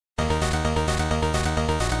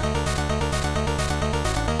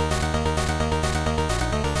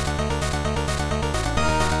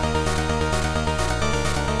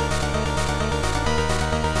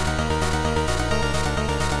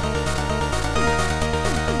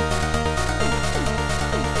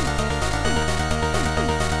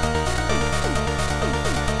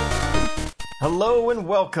Hello and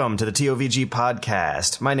welcome to the TOVG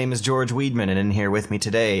podcast. My name is George Weedman, and in here with me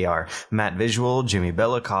today are Matt Visual, Jimmy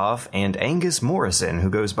Belikoff, and Angus Morrison, who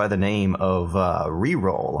goes by the name of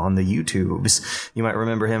Reroll on the YouTubes. You might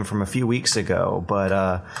remember him from a few weeks ago,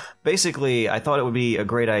 but basically I thought it would be a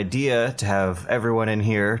great idea to have everyone in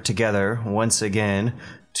here together once again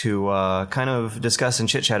to kind of discuss and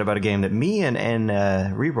chit-chat about a game that me and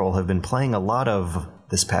Reroll have been playing a lot of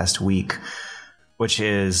this past week, which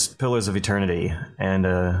is Pillars of Eternity. And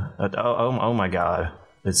oh my god,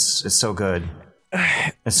 it's so good.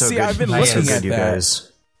 It's so See, good. I've been looking at you that.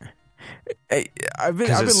 Guys. I've been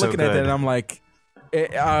looking at that, and I'm like,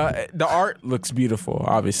 the art looks beautiful,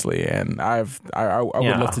 obviously, and I would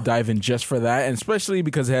love to dive in just for that, and especially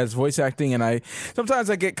because it has voice acting, and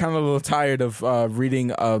sometimes I get kind of a little tired of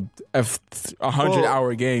reading a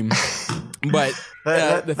 100-hour game. But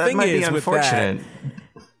the thing might is, be with unfortunate.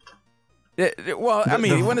 Well, I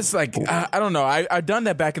mean, when it's like, I don't know. I've done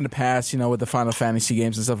that back in the past, with the Final Fantasy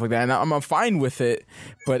games and stuff like that, and I'm fine with it.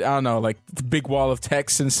 But I don't know, like the big wall of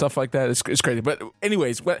text and stuff like that is crazy. But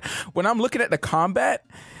anyways, when I'm looking at the combat,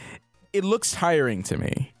 it looks tiring to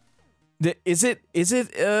me. Is it?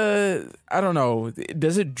 I don't know.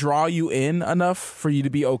 Does it draw you in enough for you to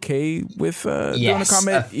be okay with doing the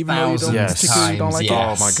combat, even though you particularly don't like it?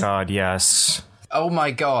 Oh my god, yes. Oh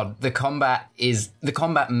my god, the combat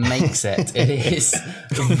makes it. It is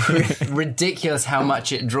ridiculous how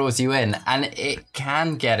much it draws you in, and it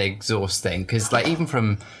can get exhausting because even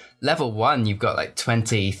from level 1 you've got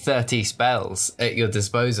 20, 30 spells at your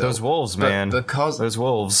disposal. Those wolves, man. Because those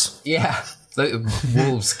wolves. Yeah, the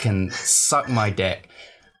wolves can suck my dick.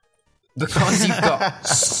 Because you've got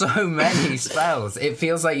so many spells, it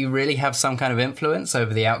feels like you really have some kind of influence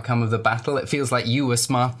over the outcome of the battle. It feels like you were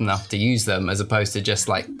smart enough to use them as opposed to just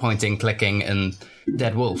pointing, clicking, and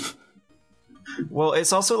dead wolf. Well,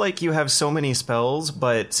 it's also like you have so many spells,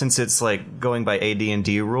 but since it's going by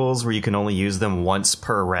AD&D rules where you can only use them once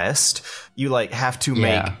per rest, you have to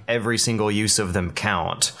make every single use of them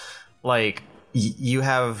count. You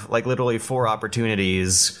have literally 4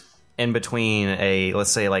 opportunities in between let's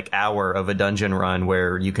say hour of a dungeon run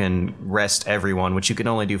where you can rest everyone, which you can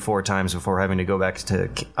only do 4 times before having to go back to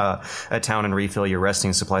a town and refill your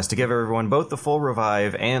resting supplies to give everyone both the full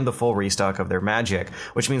revive and the full restock of their magic,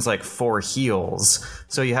 which means 4 heals.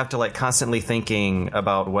 So you have to constantly thinking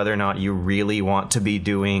about whether or not you really want to be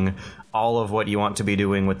doing all of what you want to be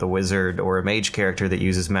doing with the wizard or a mage character that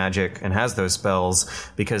uses magic and has those spells,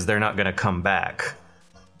 because they're not going to come back.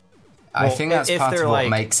 I think that's part of what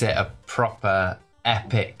makes it a proper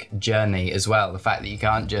epic journey as well. The fact that you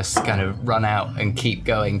can't just kind of run out and keep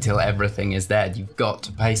going till everything is dead. You've got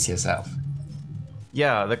to pace yourself.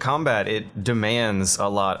 Yeah, the combat, it demands a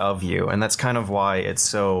lot of you, and that's kind of why it's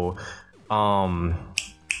so why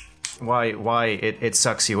it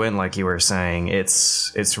sucks you in, like you were saying.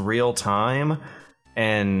 It's real time.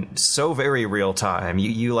 And so very real time.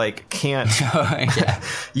 You can't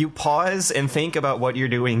you pause and think about what you're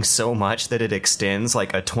doing so much that it extends a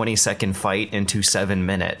 20-second fight into 7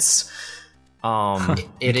 minutes.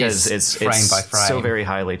 Because it's frame by frame. So very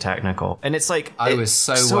highly technical. And it's I was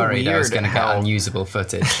so worried I was going to get unusable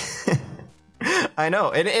footage. I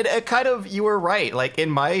know, and it kind of, you were right.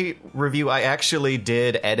 In my review, I actually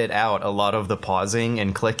did edit out a lot of the pausing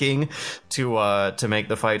and clicking to make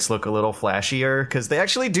the fights look a little flashier, because they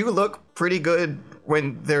actually do look pretty good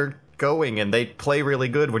when they're going, and they play really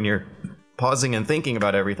good when you're pausing and thinking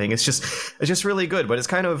about everything. It's just really good, but it's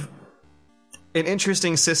kind of an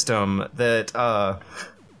interesting system that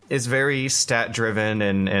is very stat driven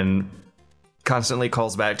and constantly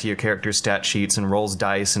calls back to your character's stat sheets and rolls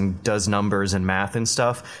dice and does numbers and math and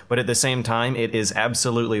stuff, but at the same time it is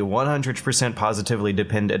absolutely 100% positively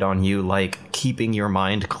dependent on you keeping your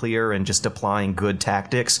mind clear and just applying good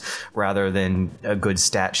tactics rather than a good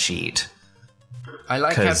stat sheet. I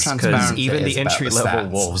like how transparent even it is the entry about the level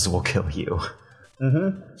stats. wolves will kill you.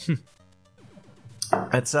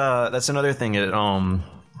 That's another thing it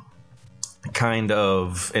kind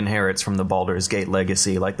of inherits from the Baldur's Gate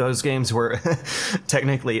legacy. Those games were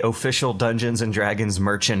technically official Dungeons and Dragons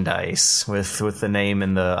merchandise with the name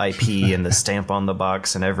and the IP and the stamp on the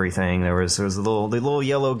box and everything. There was the little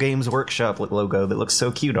yellow Games Workshop logo that looks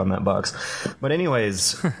so cute on that box. But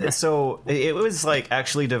anyways, so it was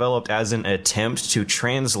actually developed as an attempt to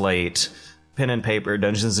translate pen and paper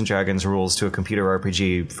Dungeons and Dragons rules to a computer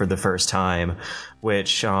RPG for the first time,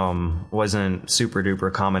 which wasn't super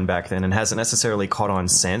duper common back then and hasn't necessarily caught on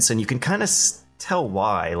since. And you can kind of tell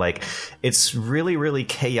why. Like, it's really, really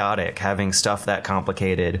chaotic having stuff that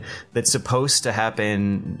complicated that's supposed to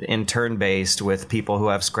happen in turn-based with people who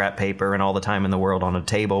have scrap paper and all the time in the world on a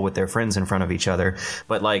table with their friends in front of each other.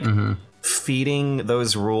 But, like, feeding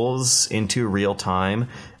those rules into real time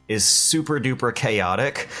is super duper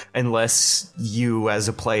chaotic unless you as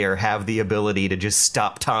a player have the ability to just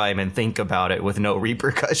stop time and think about it with no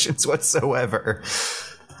repercussions whatsoever.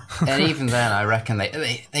 And even then, I reckon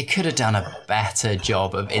they could have done a better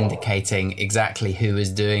job of indicating exactly who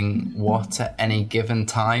is doing what at any given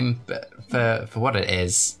time. But for what it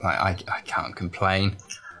is, I can't complain.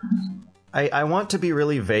 I want to be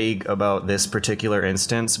really vague about this particular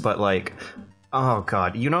instance, but like, oh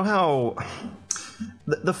god, you know how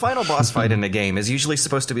the final boss fight in the game is usually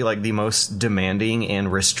supposed to be like the most demanding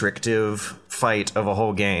and restrictive fight of a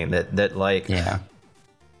whole game that like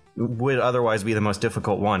would otherwise be the most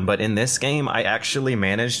difficult one. But in this game, I actually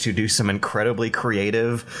managed to do some incredibly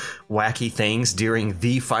creative, wacky things during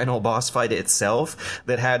the final boss fight itself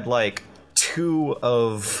that had like two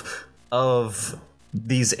of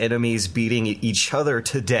these enemies beating each other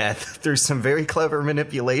to death through some very clever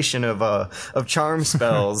manipulation of charm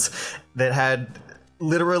spells that had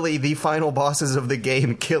literally the final bosses of the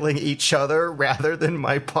game killing each other rather than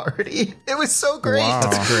my party. It was so great. Wow.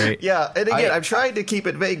 That's great. Yeah, and again, I'm trying to keep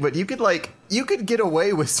it vague, but you could get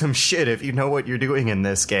away with some shit if you know what you're doing in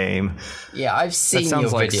this game. Yeah, I've seen your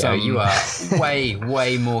video. You are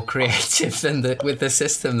way more creative with the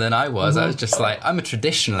system than I was. I was just like, I'm a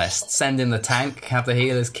traditionalist. Send in the tank, have the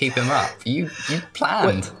healers keep him up. You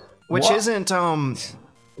planned. Which isn't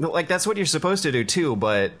like, that's what you're supposed to do too,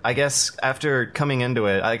 but I guess after coming into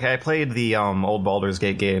it, I played the old Baldur's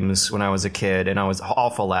Gate games when I was a kid, and I was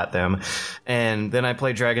awful at them. And then I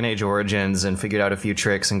played Dragon Age Origins and figured out a few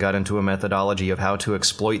tricks and got into a methodology of how to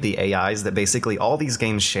exploit the AIs that basically all these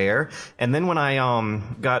games share. And then when I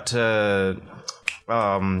got to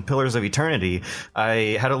Pillars of Eternity,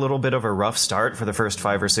 I had a little bit of a rough start for the first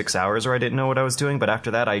 5 or 6 hours where I didn't know what I was doing, but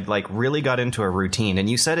after that I like really got into a routine. And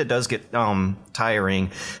you said it does get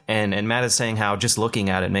tiring, and Matt is saying how just looking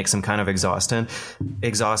at it makes him kind of exhausting,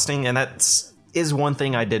 and that's one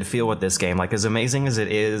thing I did feel with this game. Like, as amazing as it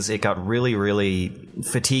is, it got really, really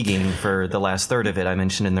fatiguing for the last third of it. I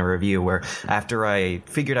mentioned in the review, where after I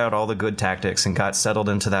figured out all the good tactics and got settled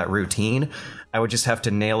into that routine, I would just have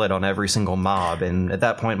to nail it on every single mob. And at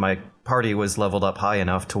that point, my party was leveled up high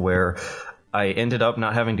enough to where I ended up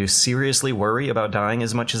not having to seriously worry about dying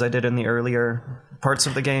as much as I did in the earlier parts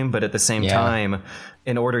of the game. But at the same time,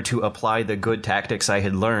 in order to apply the good tactics I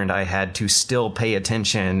had learned, I had to still pay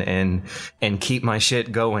attention and keep my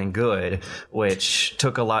shit going good, which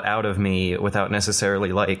took a lot out of me without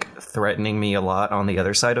necessarily like threatening me a lot on the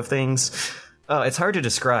other side of things. It's hard to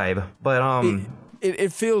describe, but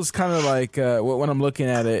It feels kind of like when I'm looking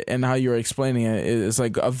at it and how you're explaining it, it's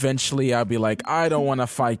like eventually I'll be like, I don't want to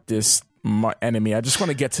fight this enemy. I just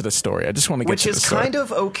want to get to the story. Which is kind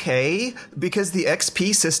of okay, because the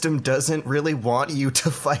XP system doesn't really want you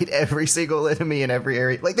to fight every single enemy in every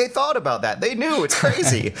area. Like, they thought about that. They knew. It's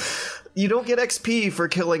crazy. You don't get XP for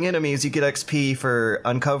killing enemies. You get XP for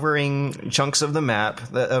uncovering chunks of the map.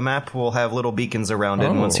 The map will have little beacons around it,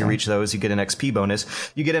 and once you reach those, you get an XP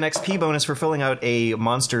bonus. You get an XP bonus for filling out a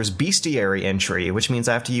monster's bestiary entry, which means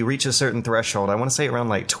after you reach a certain threshold, I want to say around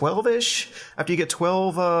like 12-ish, after you get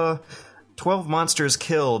 12 monsters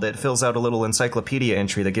killed, it fills out a little encyclopedia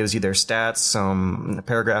entry that gives you their stats, a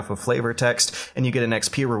paragraph of flavor text, and you get an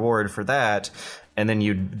XP reward for that. And then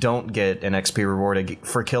you don't get an XP reward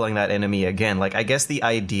for killing that enemy again. Like, I guess the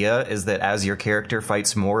idea is that as your character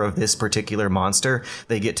fights more of this particular monster,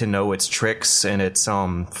 they get to know its tricks and its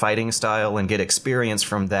fighting style and get experience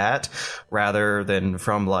from that, rather than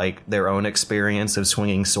from like their own experience of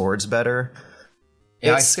swinging swords better.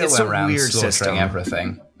 Yeah, it's a around weird system.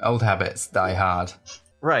 Everything. Old habits die hard.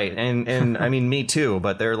 Right, and I mean, me too,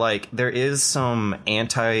 but there is some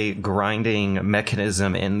anti-grinding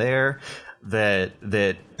mechanism in there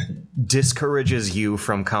that discourages you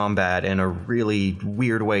from combat in a really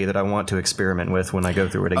weird way that I want to experiment with when I go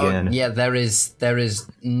through it again. Yeah, there is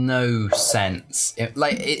no sense.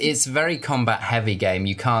 It's a very combat heavy game.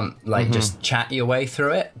 You can't just chat your way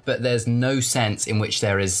through it, but there's no sense in which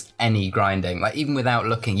there is any grinding. Like, even without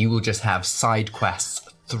looking, you will just have side quests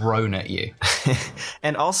thrown at you.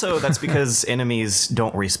 And also, that's because enemies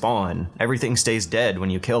don't respawn. Everything stays dead when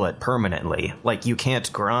you kill it permanently. Like, you can't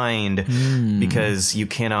grind because you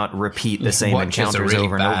cannot repeat the same encounters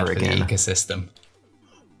over and over again. The ecosystem.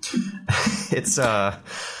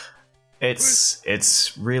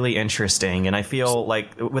 It's really interesting, and I feel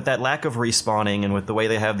like with that lack of respawning and with the way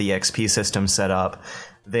they have the XP system set up,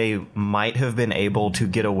 they might have been able to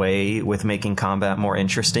get away with making combat more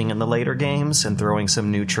interesting in the later games and throwing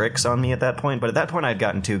some new tricks on me at that point. But at that point, I'd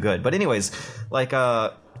gotten too good. But anyways, like,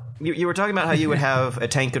 you were talking about how you would have a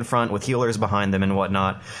tank in front with healers behind them and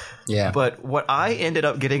whatnot. Yeah. But what I ended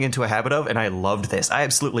up getting into a habit of, and I loved this, I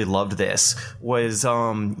absolutely loved this, was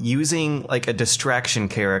using like a distraction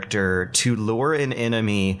character to lure an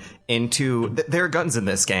enemy into... There are guns in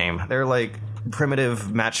this game. They're like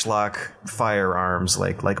primitive matchlock firearms,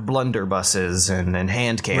 like blunderbusses and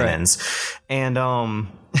hand cannons. Right. And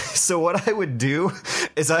so what I would do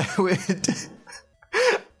is I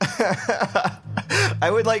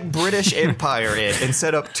would like British Empire it and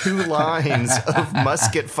set up 2 lines of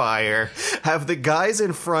musket fire, have the guys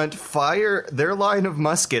in front fire their line of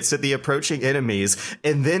muskets at the approaching enemies,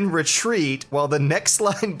 and then retreat while the next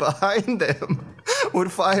line behind them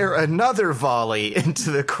would fire another volley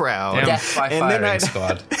into the crowd. Death by firing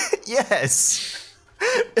squad. Yes.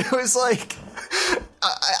 It was like...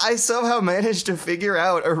 I somehow managed to figure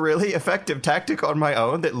out a really effective tactic on my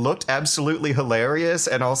own that looked absolutely hilarious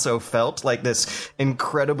and also felt like this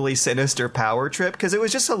incredibly sinister power trip, because it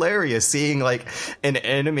was just hilarious seeing like an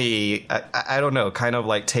enemy, I don't know, kind of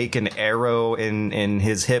like take an arrow in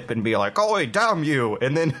his hip and be like, "Oh, damn you,"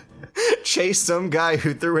 and then chase some guy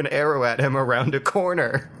who threw an arrow at him around a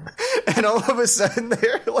corner. And all of a sudden,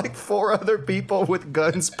 there are like 4 other people with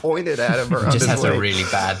guns pointed at him around just his has leg. a really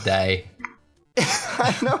bad day.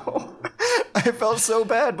 I know. I felt so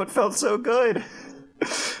bad, but felt so good.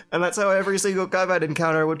 And that's how every single combat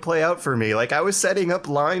encounter would play out for me. Like, I was setting up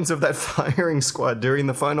lines of that firing squad during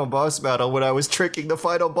the final boss battle when I was tricking the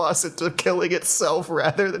final boss into killing itself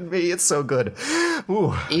rather than me. It's so good.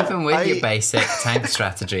 Ooh. Even with your basic tank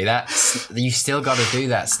strategy, you still got to do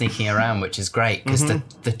that sneaking around, which is great, because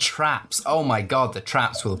the traps, oh my god, the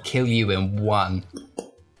traps will kill you in one.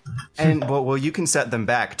 And, well, you can set them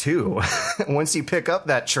back, too. Once you pick up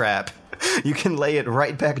that trap, you can lay it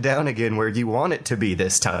right back down again where you want it to be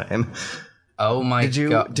this time. Oh my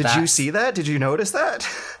god. Did you see that? Did you notice that?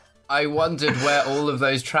 I wondered where all of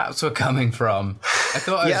those traps were coming from. I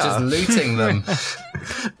thought I was just looting them.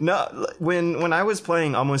 No, when I was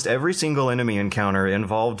playing, almost every single enemy encounter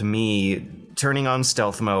involved me turning on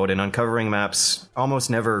stealth mode and uncovering maps almost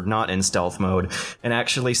never not in stealth mode, and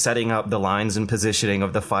actually setting up the lines and positioning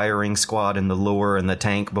of the firing squad and the lure and the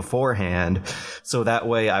tank beforehand, so that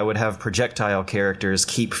way I would have projectile characters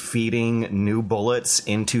keep feeding new bullets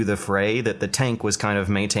into the fray that the tank was kind of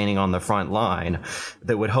maintaining on the front line,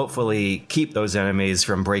 that would hopefully keep those enemies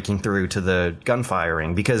from breaking through to the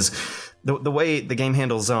gunfiring, because the way the game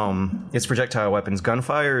handles its projectile weapons,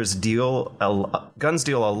 guns deal a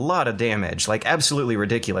lot of damage, like absolutely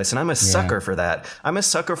ridiculous, and I'm a sucker for that. I'm a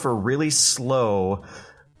sucker for really slow,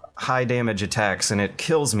 high damage attacks, and it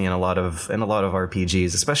kills me in a lot of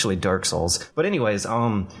RPGs, especially Dark Souls. But anyways,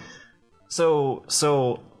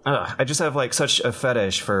 I just have like such a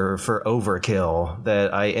fetish for overkill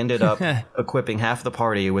that I ended up equipping half the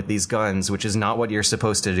party with these guns, which is not what you're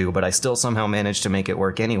supposed to do, but I still somehow managed to make it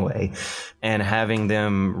work anyway, and having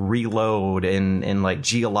them reload in like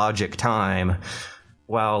geologic time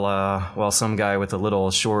while some guy with a little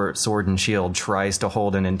short sword and shield tries to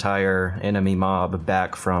hold an entire enemy mob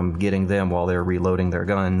back from getting them while they're reloading their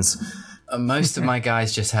guns. Most of my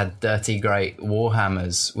guys just had dirty great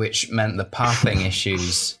warhammers, which meant the pathing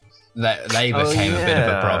issues, that they became a bit of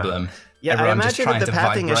a problem. Yeah, everyone I just imagine trying that to the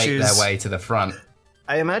pathing vibrate issues, their way to the front.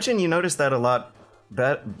 I imagine you notice that a lot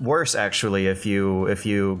worse, actually, if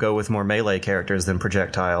you go with more melee characters than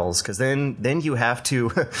projectiles, because then you have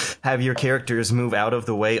to have your characters move out of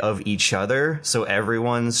the way of each other, so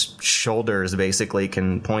everyone's shoulders basically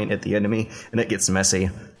can point at the enemy, and it gets messy.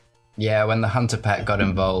 Yeah, when the hunter pet got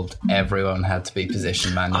involved, everyone had to be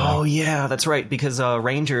positioned manually. Oh yeah, that's right, because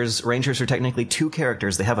rangers are technically 2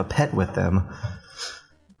 characters. They have a pet with them.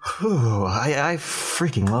 Whew, I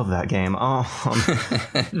freaking love that game.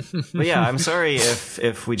 But yeah, I'm sorry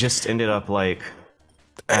if we just ended up like,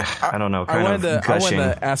 I don't know, kind of gushing. I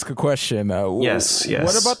wanted to ask a question. Yes.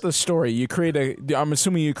 What about the story? I'm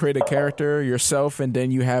assuming you create a character yourself, and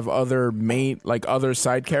then you have other other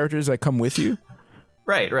side characters that come with you?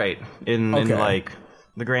 Right. In like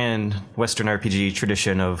the grand Western RPG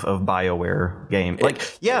tradition of BioWare game.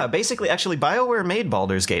 Basically, actually, BioWare made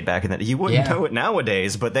Baldur's Gate back in that. You wouldn't know it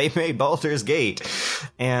nowadays, but they made Baldur's Gate.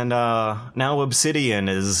 And now Obsidian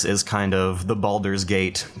is kind of the Baldur's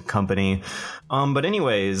Gate company. But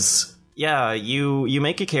anyways, yeah, you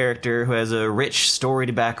make a character who has a rich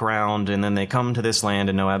storied background, and then they come to this land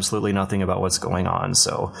and know absolutely nothing about what's going on.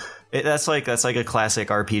 So that's like a classic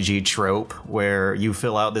RPG trope where you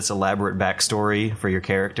fill out this elaborate backstory for your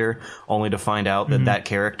character, only to find out that that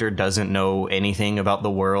character doesn't know anything about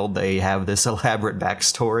the world they have this elaborate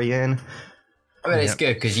backstory in. But it's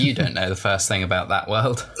good because you don't know the first thing about that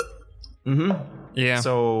world. Mm-hmm. Yeah.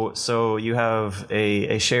 So you have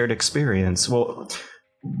a shared experience. Well,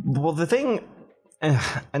 the thing,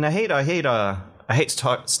 and I hate to I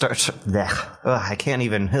can't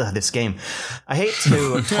even this game. I hate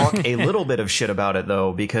to talk a little bit of shit about it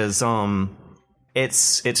though, because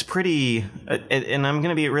it's pretty, and I'm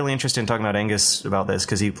gonna be really interested in talking about Angus about this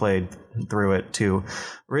because he played through it too.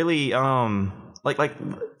 Really, it's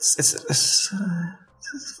a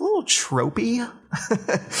little tropey.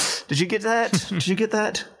 Did you get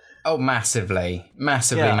that? Oh, massively.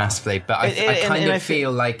 But I kind of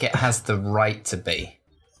feel like it has the right to be.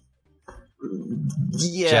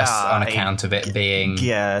 Yeah, just on account of it being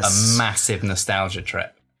a massive nostalgia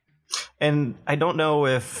trip. And I don't know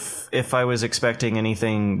if I was expecting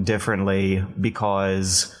anything differently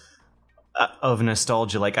because of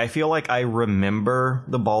nostalgia. Like, I feel like I remember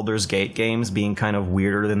the Baldur's Gate games being kind of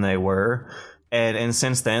weirder than they were. And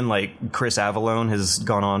since then, like, Chris Avallone has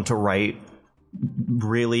gone on to write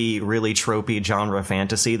really, really tropey genre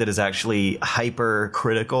fantasy that is actually hyper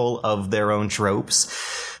critical of their own tropes.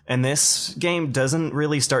 And this game doesn't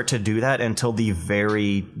really start to do that until the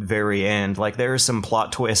very, very end. Like, there are some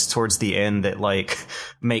plot twists towards the end that, like,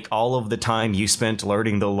 make all of the time you spent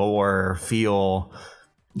learning the lore feel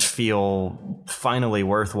finally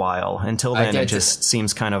worthwhile. Until then, it just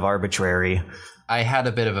seems kind of arbitrary. I had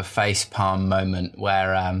a bit of a facepalm moment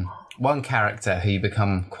where one character who you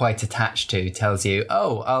become quite attached to tells you,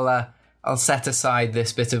 "Oh, I'll set aside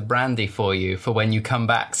this bit of brandy for you for when you come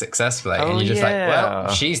back successfully." And you're just like, "Well,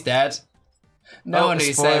 she's dead." No one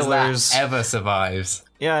who says that ever survives.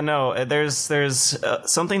 Yeah, no, there's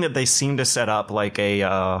something that they seem to set up, like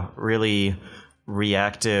a really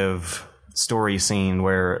reactive story scene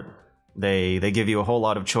where they give you a whole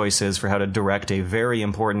lot of choices for how to direct a very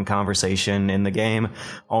important conversation in the game,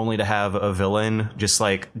 only to have a villain just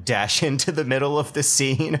like dash into the middle of the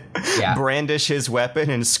scene, brandish his weapon,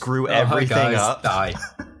 and screw everything up. Die.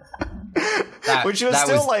 Which was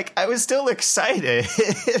still like, I was still excited.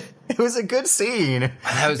 It was a good scene.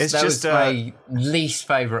 That was my least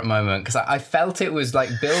favorite moment because I felt it was like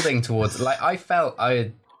building towards, like, I felt I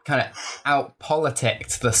had kind of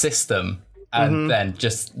out-politicked the system. And then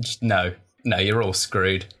just no, you're all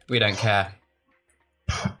screwed. We don't care.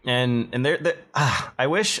 And I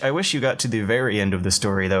wish you got to the very end of the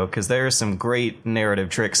story though, because there are some great narrative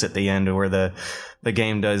tricks at the end where the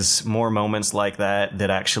game does more moments like that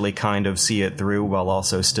actually kind of see it through while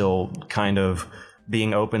also still kind of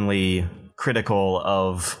being openly critical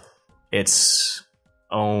of its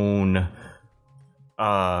own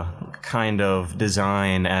kind of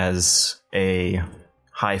design as a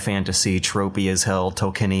high fantasy, tropey as hell,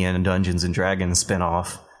 Tolkienian Dungeons and Dragons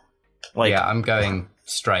spinoff. Like, yeah, I'm going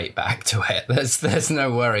straight back to it. There's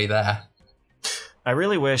no worry there. I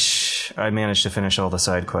really wish I managed to finish all the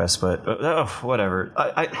side quests, but whatever.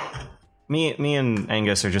 Me and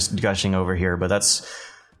Angus are just gushing over here, but that's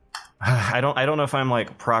I don't know if I'm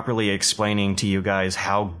like properly explaining to you guys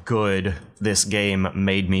how good this game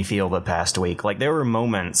made me feel the past week. Like, there were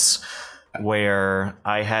moments where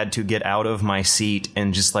I had to get out of my seat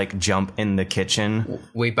and just like jump in the kitchen.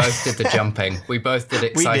 We both did the jumping. We both did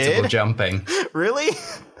excitable jumping. Really?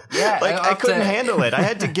 Yeah. Like, I couldn't handle it. I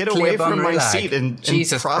had to get away from my seat and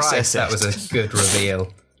Jesus process Christ, it. That was a good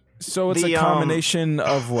reveal. So it's a combination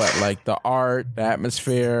of what, like the art, the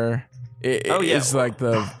atmosphere. Is like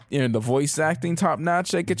the voice acting top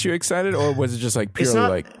notch that gets you excited, or was it just like purely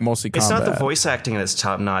like mostly combat? It's not the voice acting that's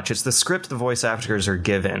top notch. It's the script the voice actors are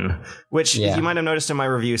given, which you might have noticed in my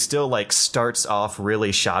review still like starts off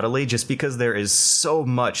really shoddily, just because there is so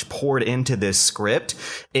much poured into this script.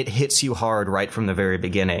 It hits you hard right from the very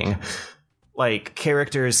beginning. Like,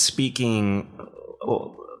 characters speaking,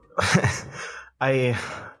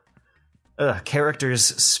 characters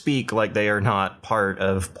speak like they are not part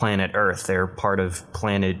of planet Earth. They're part of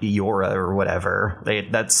planet Eora or whatever.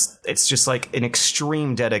 It's just like an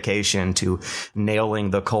extreme dedication to nailing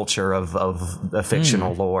the culture of the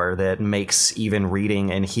fictional lore that makes even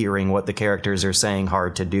reading and hearing what the characters are saying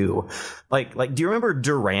hard to do. Like, do you remember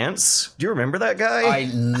Durance? Do you remember that guy? I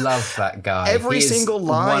love that guy. Every single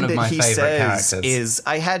line that he says characters. is,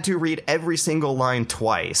 I had to read every single line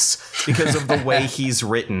twice because of the way he's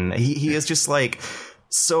written. He is just like,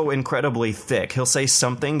 so incredibly thick. He'll say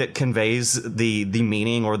something that conveys the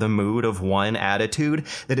meaning or the mood of one attitude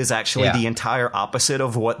that is actually the entire opposite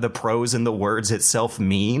of what the prose and the words itself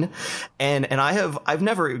mean. And I've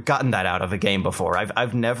never gotten that out of a game before.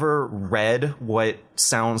 I've never read what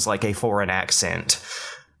sounds like a foreign accent.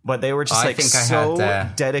 But they were just so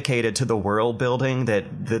dedicated to the world building that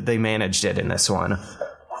they managed it in this one.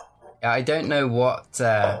 I don't know what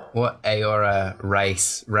Aora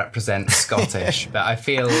race represents Scottish, but I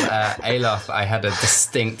feel Aloth, I had a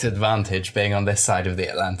distinct advantage being on this side of the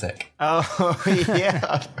Atlantic. Oh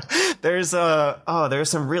yeah, there's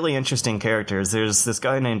some really interesting characters. There's this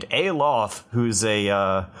guy named Aloth who's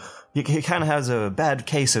he kind of has a bad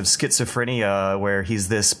case of schizophrenia, where he's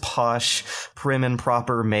this posh, prim and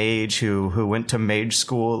proper mage who went to mage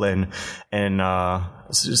school and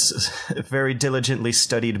very diligently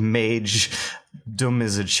studied magedom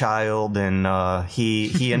as a child, and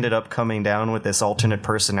he ended up coming down with this alternate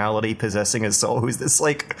personality possessing his soul, who's this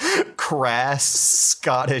like crass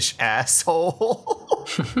Scottish asshole.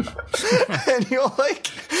 And you'll like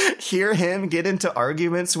hear him get into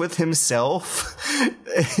arguments with himself.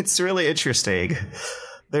 It's really interesting.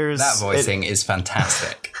 That voicing is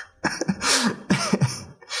fantastic.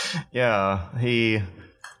 Yeah,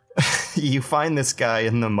 you find this guy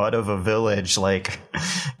in the mud of a village, like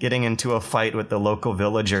getting into a fight with the local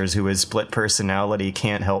villagers who his split personality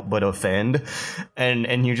can't help but offend,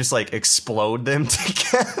 and you just like explode them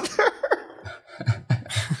together.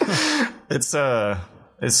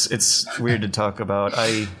 It's weird to talk about.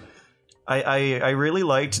 I really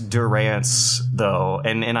liked Durance though,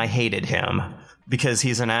 and I hated him because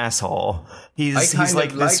he's an asshole. I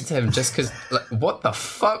liked him just because. What the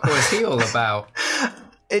fuck was he all about?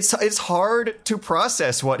 It's hard to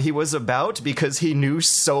process what he was about because he knew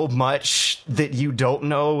so much that you don't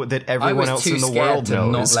know that everyone else in the world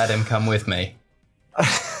knows. I was too scared to not let him come with me.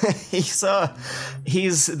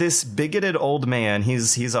 He's this bigoted old man.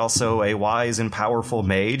 He's also a wise and powerful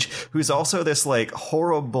mage who's also this like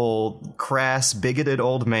horrible, crass, bigoted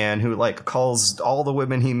old man who like calls all the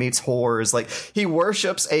women he meets whores. Like he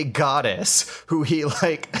worships a goddess who he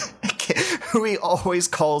always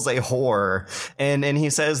calls a whore, and he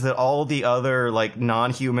says that all the other like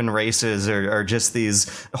non-human races are just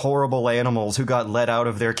these horrible animals who got let out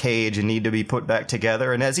of their cage and need to be put back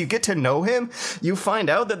together. And as you get to know him, you find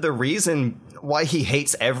out that the reason why he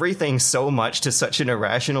hates everything so much to such an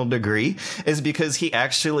irrational degree is because he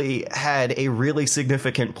actually had a really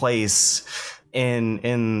significant place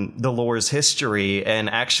in the lore's history, and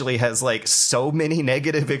actually has like so many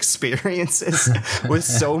negative experiences with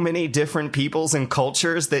so many different peoples and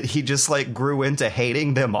cultures that he just like grew into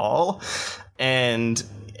hating them all. And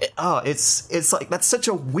it's like, that's such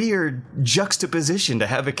a weird juxtaposition to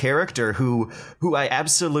have a character who I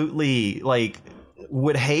absolutely like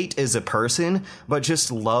would hate as a person, but just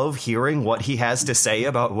love hearing what he has to say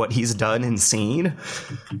about what he's done and seen.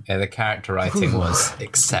 Yeah, the character writing was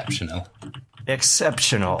exceptional.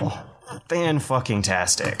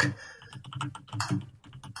 Fan-fucking-tastic.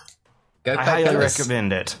 I highly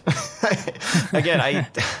recommend it. Again,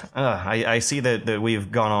 I see that we've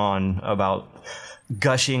gone on about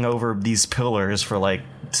gushing over these pillars for like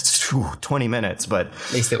 20 minutes, but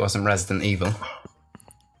at least it wasn't Resident Evil.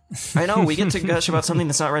 I know, we get to gush about something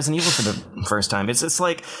that's not Resident Evil for the first time. It's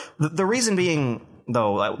like the reason being,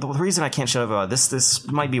 though, the reason I can't shut up about this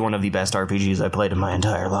might be one of the best RPGs I played in my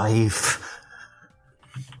entire life.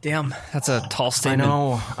 Damn, that's a tall statement.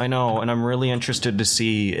 I know, and I'm really interested to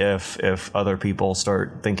see if other people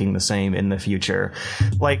start thinking the same in the future.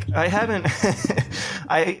 Like, I haven't...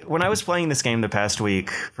 when I was playing this game the past week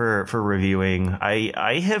for reviewing,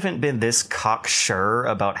 I haven't been this cocksure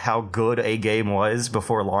about how good a game was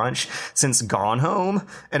before launch since Gone Home,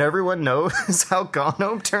 and everyone knows how Gone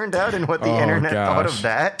Home turned out and what the internet thought of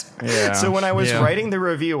that. Yeah. So when I was writing the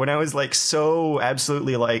review, when I was like so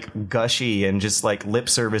absolutely like gushy and just like lip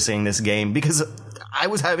servicing this game because I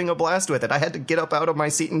was having a blast with it, I had to get up out of my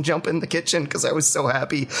seat and jump in the kitchen because I was so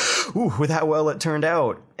happy with how well it turned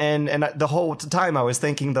out. And the whole time I was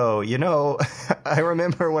thinking, though, I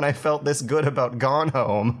remember when I felt this good about Gone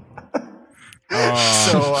Home.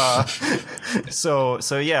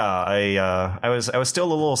 So yeah, I was still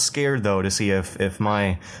a little scared though to see if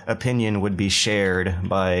my opinion would be shared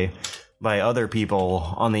by other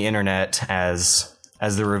people on the internet as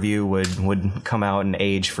the review would come out and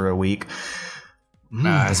age for a week.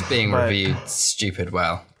 It's being reviewed stupid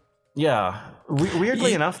well. Yeah.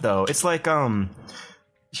 Weirdly enough, though, it's like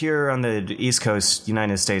here on the East Coast,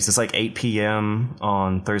 United States, it's like 8 p.m.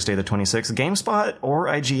 on Thursday the 26th. GameSpot or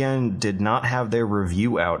IGN did not have their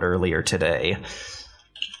review out earlier today.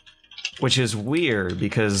 which is weird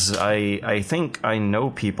because I think I know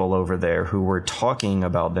people over there who were talking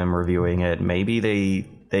about them reviewing it. Maybe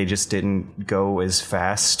they just didn't go as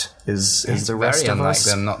fast as the rest of us. It's very unlike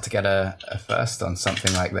them not to get a first on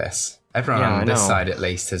something like this. Everyone on this side, at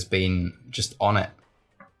least, has been just on it.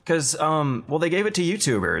 Because, they gave it to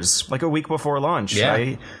YouTubers like a week before launch,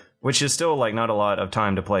 right? Which is still like not a lot of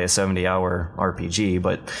time to play a 70-hour RPG,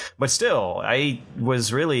 but still, I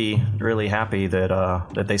was really, really happy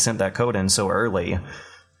that they sent that code in so early.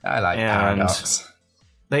 I like Paradox.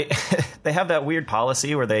 They have that weird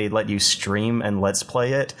policy where they let you stream and let's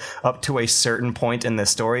play it up to a certain point in the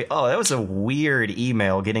story. Oh, that was a weird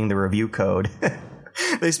email getting the review code.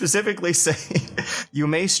 They specifically say you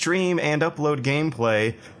may stream and upload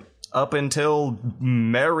gameplay up until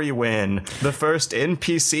Merrywin, the first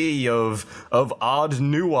NPC of Odd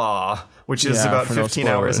Nua, which is about 15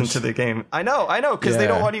 hours into the game. I know, because they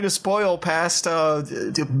don't want you to spoil past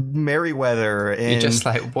Merryweather and, you're just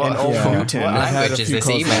like, what? Old Newton. What language is this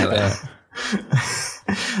email in?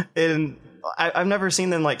 And I've never seen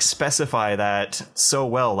them like specify that so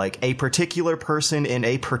well. Like a particular person in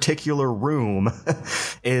a particular room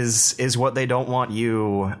is what they don't want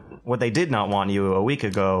you. What they did not want you a week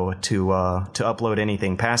ago to upload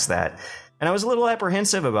anything past that. And I was a little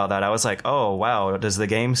apprehensive about that. I was like, oh, wow, does the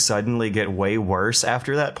game suddenly get way worse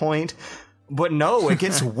after that point? But no, it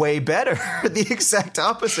gets way better. The exact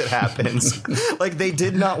opposite happens. Like, they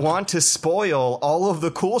did not want to spoil all of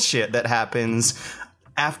the cool shit that happens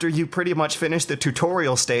after you pretty much finish the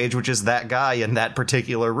tutorial stage, which is that guy in that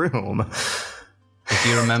particular room. If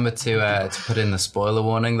you remember to put in the spoiler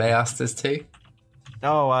warning they asked us to.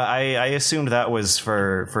 Oh, I assumed that was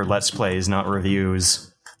for Let's Plays, not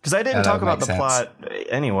reviews. Because I didn't talk about the plot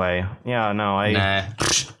anyway. Yeah, no,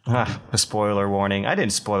 a spoiler warning. I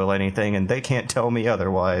didn't spoil anything, and they can't tell me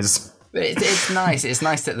otherwise. But it's nice. It's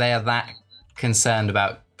nice that they are that concerned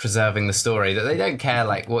about preserving the story, that they don't care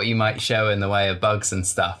like what you might show in the way of bugs and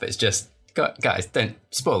stuff. It's just, guys, don't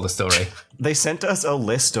spoil the story. They sent us a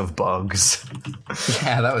list of bugs.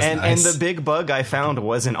 Yeah, that was nice. And the big bug I found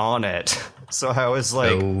wasn't on it. So I was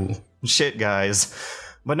like, shit, guys.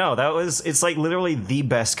 But no, it's like literally the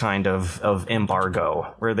best kind of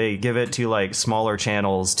embargo, where they give it to like smaller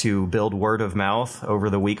channels to build word of mouth over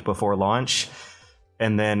the week before launch.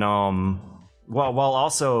 And then, while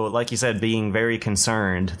also, like you said, being very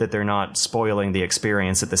concerned that they're not spoiling the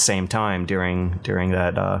experience at the same time during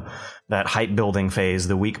that hype building phase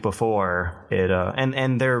the week before it,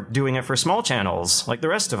 and they're doing it for small channels like the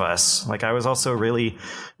rest of us. Like, I was also really,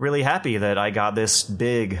 really happy that I got this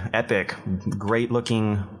big, epic, great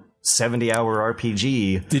looking 70-hour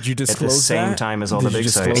RPG. Did you disclose at the same that? time as all the big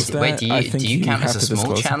sites? Wait, do you count as a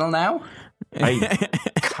small channel now? I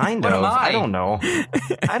kind of. I don't know.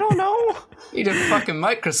 You need a fucking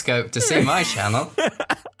microscope to see my channel.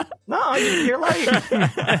 No, you're like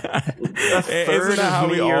a third of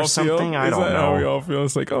me or something. I don't know. How we all feel?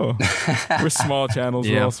 It's like, oh, we're small channels.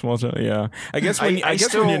 We're all small channels. Yeah, I guess when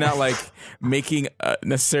you're not like making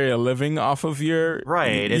necessarily a living off of your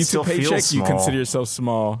it still paycheck, feels small. You consider yourself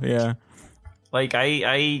small. Yeah, like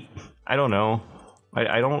I don't know.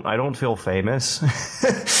 I don't feel famous.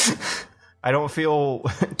 I don't feel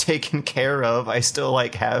taken care of. I still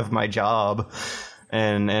like have my job.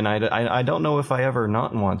 And I don't know if I ever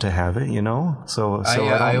not want to have it, you know? So I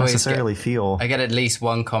don't necessarily feel... I get at least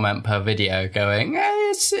one comment per video going,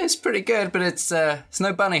 it's pretty good, but it's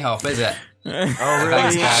no bunny hop, is it? Oh,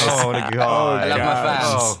 really? Oh, God. I love my fans.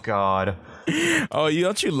 Oh, God. Oh,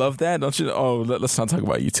 don't you love that? Don't you? Oh, let's not talk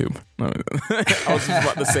about YouTube. I was just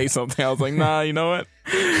about to say something. I was like, nah, you know what?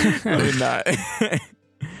 I mean, not.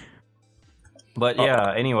 But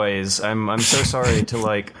yeah, anyways, I'm so sorry to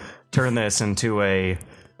like turn this into a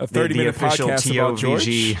 30-minute official podcast about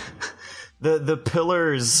TOVG, the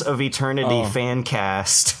Pillars of Eternity fan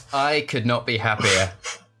cast. I could not be happier.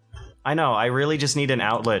 I know. I really just need an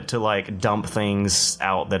outlet to like dump things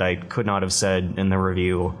out that I could not have said in the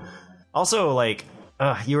review. Also, like,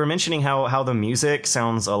 you were mentioning how the music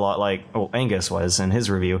sounds a lot like, Angus was in his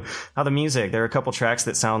review. How the music, there are a couple tracks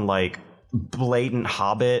that sound like blatant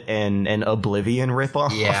Hobbit and Oblivion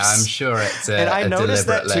ripoffs. Yeah, I'm sure it's and I noticed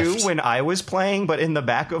that too when I was playing, but in the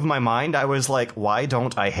back of my mind, I was like, why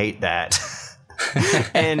don't I hate that?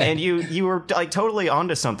 and you were like totally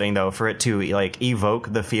onto something though, for it to like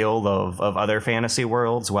evoke the feel of other fantasy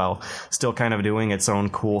worlds while still kind of doing its own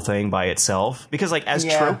cool thing by itself. Because like as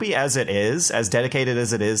tropey as it is, as dedicated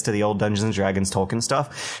as it is to the old Dungeons and Dragons Tolkien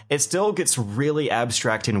stuff, it still gets really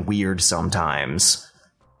abstract and weird sometimes.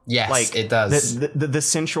 Yes, like, it does. The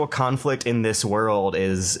central conflict in this world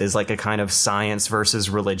is like a kind of science versus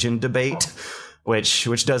religion debate,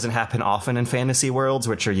 which doesn't happen often in fantasy worlds,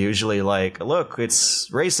 which are usually like, look, it's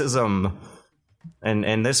racism.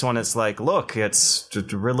 And this one, it's like, look, it's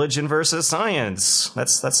religion versus science.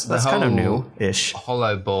 That's kind of new-ish.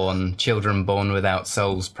 Hollow-born, children born without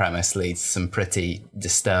souls premise leads to some pretty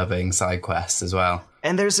disturbing side quests as well.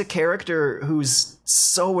 And there's a character whose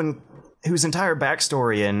entire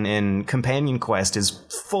backstory in Companion Quest is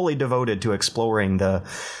fully devoted to exploring the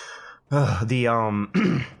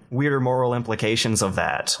weirder moral implications of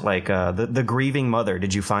that. Like the grieving mother.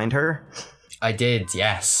 Did you find her? I did,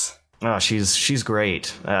 yes. Oh, she's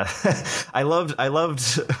great. I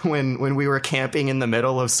loved when we were camping in the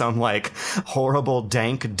middle of some like horrible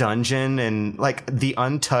dank dungeon and like the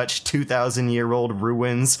untouched 2,000-year-old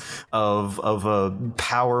ruins of a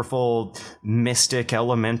powerful mystic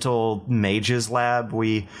elemental mages lab.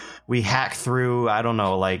 We hacked through, I don't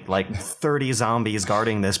know, like 30 zombies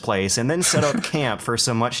guarding this place and then set up camp for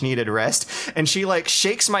some much needed rest. And she like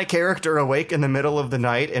shakes my character awake in the middle of the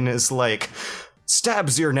night and is like,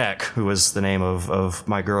 stabs your neck, who was the name of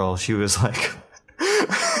my girl. She was like,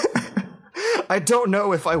 I don't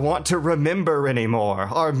know if I want to remember anymore.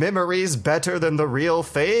 Are memories better than the real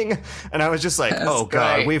thing? And I was just like, oh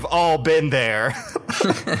God, we've all been there.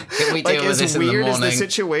 Can we deal with this in the morning? As weird as the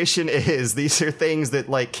situation is, these are things that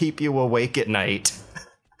like keep you awake at night.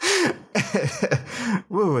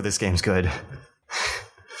 Woo, this game's good.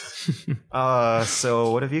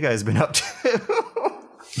 So what have you guys been up to?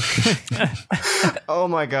 Oh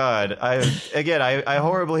my God. I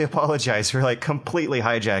horribly apologize for like completely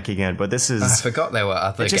hijacking it, but this is... I forgot there were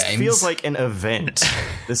other games. It just feels like an event.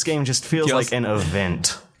 This game just feels like an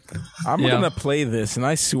event. I'm going to play this, and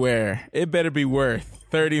I swear, it better be worth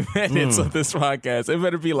 30 minutes of this podcast. It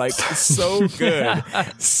better be like so good.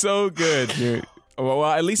 So good, dude. Well,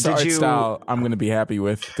 at least the art style I'm going to be happy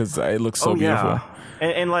with because it looks so beautiful. Yeah.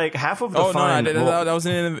 And like half of the fun... No, that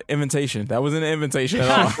wasn't an invitation. That wasn't an invitation at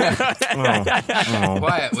all.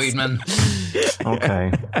 Quiet, Weedman.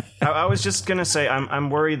 Okay. I was just going to say, I'm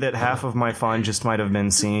worried that half of my fun just might have been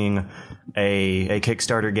seeing a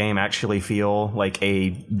Kickstarter game actually feel like a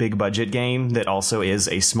big budget game that also is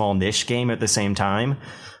a small niche game at the same time.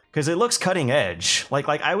 Because it looks cutting edge. Like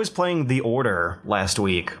I was playing The Order last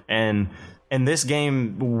week, and this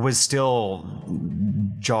game was still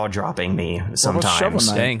jaw-dropping me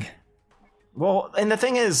sometimes. Dang. Well, and the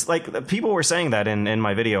thing is, like, people were saying that in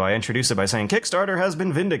my video. I introduced it by saying, Kickstarter has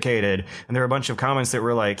been vindicated. And there were a bunch of comments that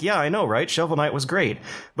were like, yeah, I know, right? Shovel Knight was great.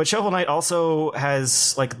 But Shovel Knight also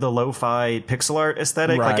has, like, the lo-fi pixel art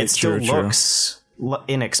aesthetic. Right, like, it still looks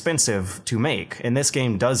inexpensive to make. And this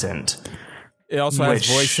game doesn't. It also has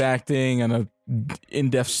voice acting and a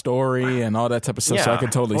in-depth story and all that type of stuff, so I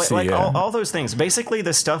could totally see it. All those things. Basically,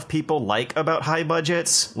 the stuff people like about high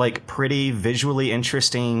budgets, like pretty visually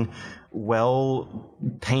interesting,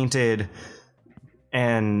 well-painted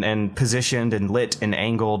and positioned and lit and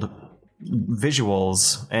angled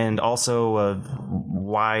visuals, and also a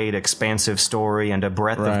wide, expansive story and a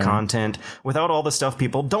breadth of content without all the stuff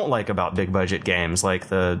people don't like about big budget games, like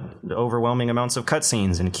the overwhelming amounts of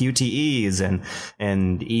cutscenes and QTEs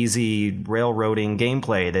and easy railroading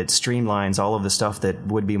gameplay that streamlines all of the stuff that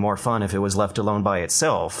would be more fun if it was left alone by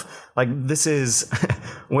itself. Like, this is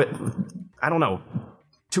what, I don't know,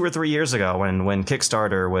 2 or 3 years ago when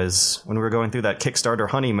Kickstarter was, when we were going through that Kickstarter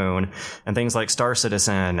honeymoon, and things like Star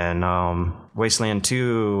Citizen and Wasteland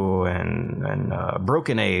 2 and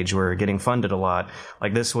Broken Age were getting funded a lot.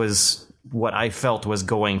 Like, this was what I felt was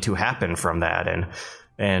going to happen from that.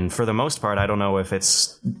 And for the most part, I don't know if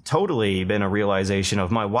it's totally been a realization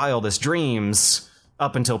of my wildest dreams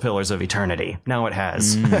up until Pillars of Eternity. Now it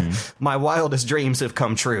has. My wildest dreams have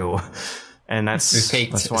come true. And that's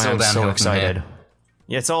why I'm so excited.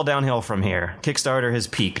 Yeah, it's all downhill from here. Kickstarter has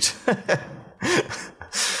peaked.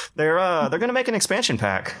 They're going to make an expansion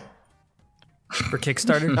pack for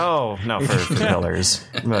Kickstarter. Oh no, for Pillars,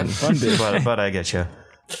 but I get you.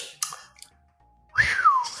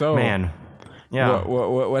 So, man, yeah.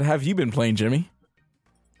 What have you been playing, Jimmy?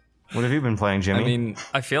 What have you been playing, Jimmy? I mean,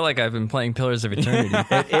 I feel like I've been playing Pillars of Eternity.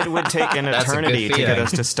 It would take an eternity to get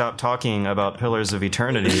us to stop talking about Pillars of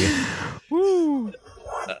Eternity. Woo.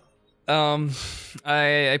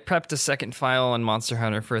 I prepped a second file on Monster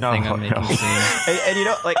Hunter for a thing I'm making soon. And you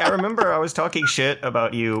know, like, I remember I was talking shit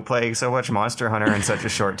about you playing so much Monster Hunter in such a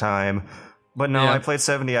short time. But no, I played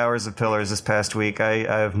 70 hours of Pillars this past week. I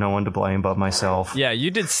have no one to blame but myself. Yeah,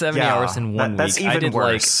 you did 70 hours in 1 week. That's even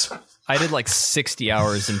worse. I did like 60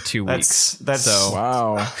 hours in 2 weeks.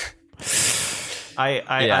 Wow.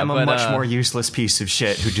 I'm a much more useless piece of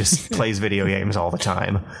shit who just plays video games all the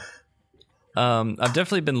time. I've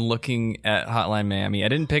definitely been looking at Hotline Miami. I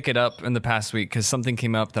didn't pick it up in the past week because something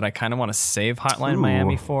came up that I kind of want to save Hotline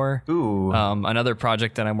Miami for. Ooh. Another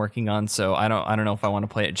project that I'm working on, so I don't know if I want to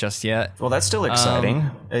play it just yet. Well, that's still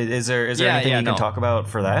exciting. Is there anything you can talk about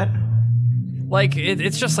for that? Like,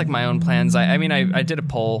 it's just like my own plans. I mean, I did a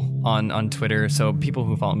poll on Twitter, so people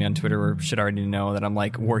who follow me on Twitter should already know that I'm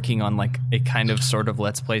like working on like a kind of sort of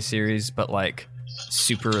Let's Play series, but like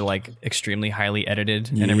super like extremely highly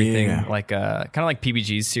edited and everything, like kind of like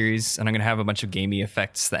PBG's series, and I'm gonna have a bunch of gamey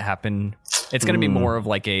effects that happen. It's gonna be more of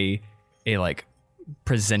like a like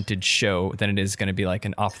presented show than it is gonna be like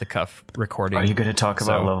an off the cuff recording. Are you gonna talk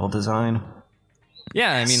about level design?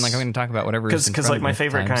 Yeah, I mean, like, I'm going to talk about whatever is in because front like of my me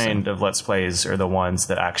favorite kind of Let's Plays are the ones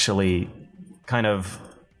that actually kind of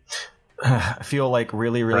feel like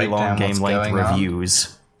really long game length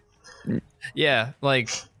reviews. Yeah, like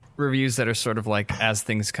reviews that are sort of like as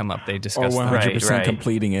things come up, they discuss. 100%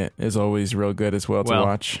 completing it is always real good as well to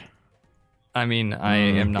watch. I mean, I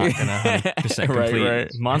am not going to 100%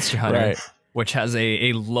 complete Monster Hunter, which has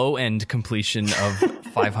a low end completion of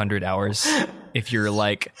 500 hours. If you're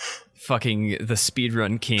like fucking the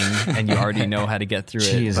speedrun king and you already know how to get through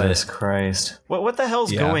it. Jesus Christ. What the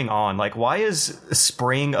hell's going on? Like, why is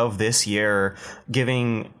spring of this year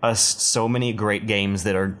giving us so many great games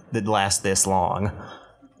that last this long?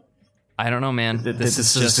 I don't know, man. This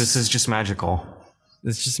is just magical.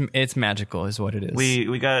 It's magical is what it is.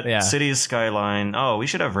 We got Cities Skyline. Oh, we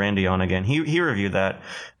should have Randy on again. He reviewed that.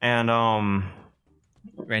 And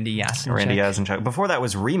Randy Yasinchuk. Before that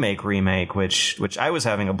was Remake, which I was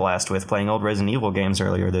having a blast with playing old Resident Evil games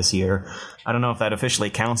earlier this year. I don't know if that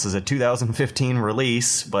officially counts as a 2015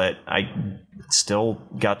 release, but I still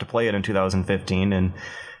got to play it in 2015. And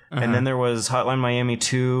then there was Hotline Miami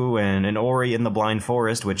 2 and an Ori in the Blind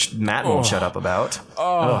Forest, which Matt won't shut up about.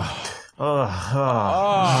 So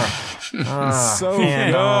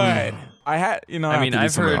good.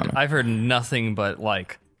 I've heard nothing but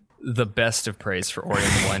like the best of praise for Ori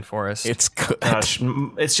and the Blind Forest. It's good. Gosh,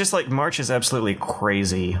 it's just like March is absolutely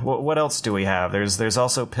crazy. What else do we have? There's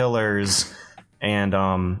also Pillars and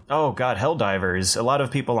Helldivers. A lot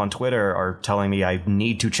of people on Twitter are telling me I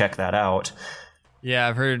need to check that out. Yeah,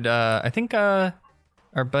 I've heard. I think our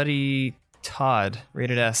buddy Todd,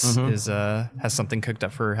 Rated S, has something cooked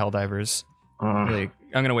up for Helldivers. I'm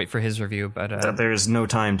gonna wait for his review, but there's no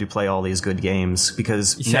time to play all these good games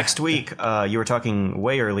because next week you were talking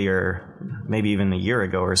way earlier, maybe even a year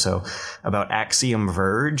ago or so, about Axiom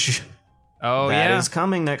Verge. That is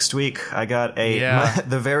coming next week. I got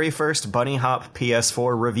the very first Bunny Hop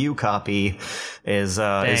PS4 review copy is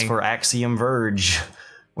for Axiom Verge.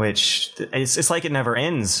 Which it's like it never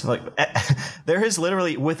ends. Like there has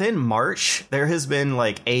literally within March there has been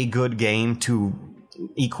like a good game to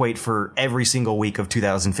equate for every single week of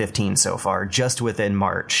 2015 so far, just within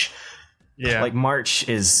March. Yeah, like March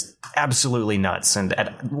is absolutely nuts. And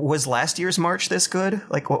was last year's March this good?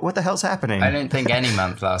 Like what the hell's happening? I don't think any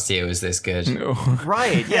month last year was this good. No.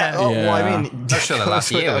 Right? Yeah. Oh, well, I mean, I'm not sure the last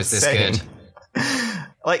year was this good.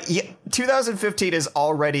 Like 2015 is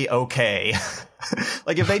already okay.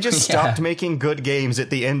 Like if they just stopped making good games at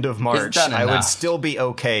the end of March, I would still be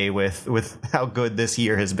okay with how good this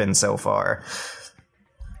year has been so far.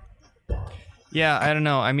 Yeah, I don't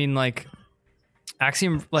know. I mean, like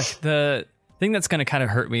Axiom, like the thing that's going to kind of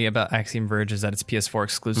hurt me about Axiom Verge is that it's PS4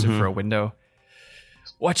 exclusive for a window,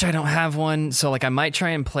 which I don't have one. So like I might try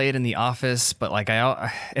and play it in the office, but like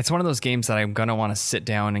it's one of those games that I'm going to want to sit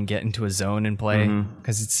down and get into a zone and play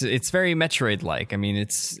because it's very Metroid-like. I mean,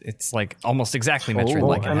 it's like almost exactly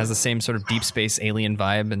Metroid-like. It has the same sort of deep space alien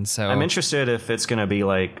vibe, and so I'm interested if it's going to be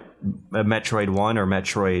like a Metroid 1 or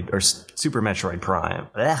Metroid or Super Metroid Prime.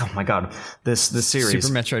 Oh my god, this series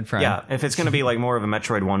Super Metroid Prime. Yeah, if it's going to be like more of a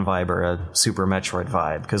Metroid 1 vibe or a Super Metroid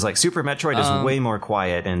vibe, because like Super Metroid is way more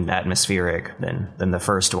quiet and atmospheric than the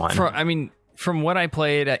first one. From what I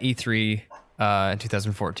played at E3 in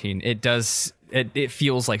 2014, it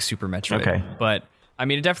feels like Super Metroid. Okay, but I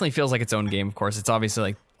mean, it definitely feels like its own game. Of course, it's obviously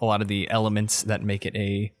like a lot of the elements that make it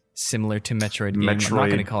a similar to Metroid game. I'm not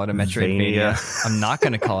going to call it a Metroidvania. I'm not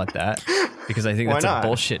going to call it that because I think that's a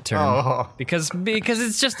bullshit term. Because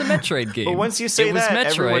it's just a Metroid game. But once you say that, it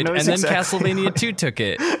was Metroid, knows and then Castlevania 2 took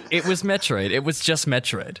it. It was Metroid. It was just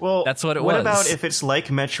Metroid. Well, that's what it was. What about if it's like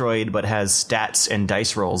Metroid but has stats and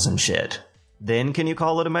dice rolls and shit? Then can you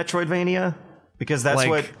call it a Metroidvania? Because that's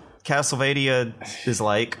what Castlevania is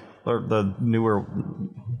like, or the newer.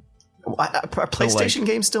 Are PlayStation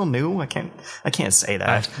games still new? I can't say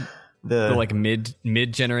that. The like mid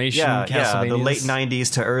generation Castlevanias. The late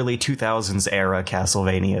 90s to early 2000s era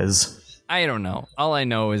Castlevanias. I don't know. All I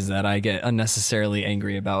know is that I get unnecessarily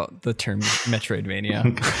angry about the term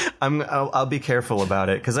Metroidvania. I'll be careful about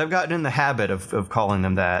it because I've gotten in the habit of calling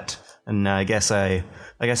them that, and I guess I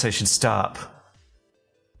should stop.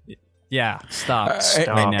 Yeah, stop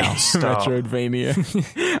right now. Stop.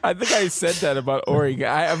 Metroidvania. I think I said that about Ori.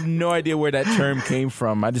 I have no idea where that term came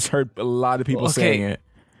from. I just heard a lot of people saying it.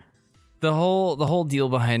 The whole deal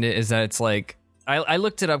behind it is that it's like I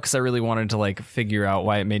looked it up because I really wanted to like figure out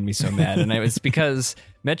why it made me so mad, and it was because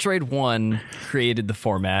Metroid 1 created the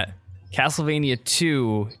format, Castlevania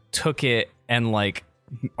 2 took it and like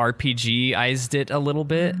RPGized it a little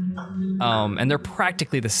bit, and they're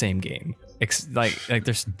practically the same game. Like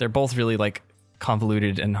they're both really like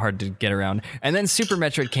convoluted and hard to get around. And then Super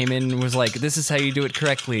Metroid came in and was like, "This is how you do it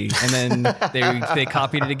correctly," and then they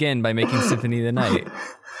copied it again by making Symphony of the Night.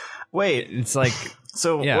 Wait, it's like.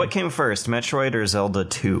 So what came first, Metroid or Zelda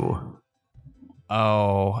 2?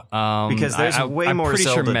 Oh, because there's way more pretty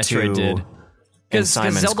Zelda sure Metroid 2 did. Because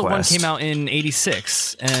Zelda Quest. 1 came out in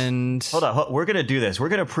 86, and... Hold on, we're going to do this. We're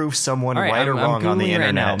going to prove someone right or I'm wrong on the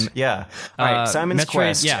internet. Right yeah. All right, Simon's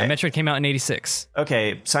Quest. Yeah, Metroid came out in 86.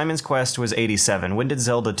 Okay, Simon's Quest was 87. When did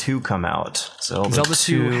Zelda 2 come out? Zelda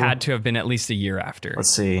 2 had to have been at least a year after. Let's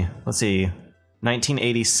see.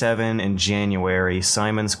 1987 in January.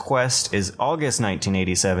 Simon's Quest is August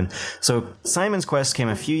 1987. So Simon's Quest came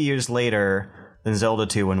a few years later than Zelda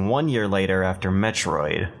 2 and 1 year later after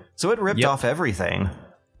Metroid. So it ripped off everything.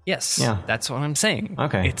 Yes, that's what I'm saying.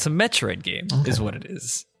 Okay. It's a Metroid game, is what it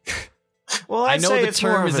is. Well, I know the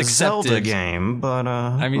term is a Zelda game, but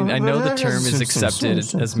I mean, I know the term is accepted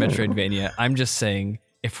as Metroidvania. I'm just saying,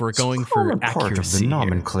 if we're going for accuracy, part of the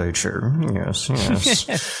nomenclature.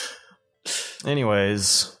 Yes.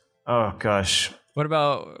 Anyways, oh gosh. What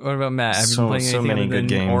about Matt? Have you been playing so many good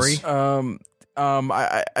games? Ori?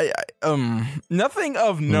 Nothing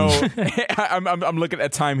of note. I'm looking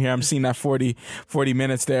at time here. I'm seeing that 40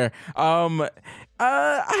 minutes there. I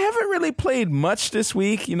haven't really played much this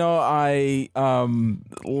week. You know,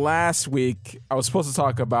 last week I was supposed to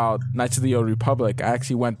talk about Knights of the Old Republic. I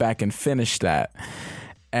actually went back and finished that.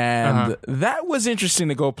 And that was interesting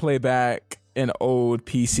to go play back an old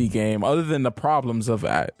PC game, other than the problems of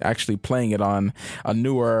actually playing it on a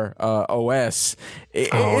newer OS.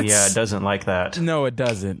 It doesn't like that. No, it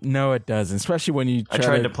doesn't. Especially when you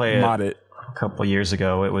tried to play mod it a couple years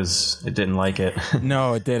ago. It didn't like it.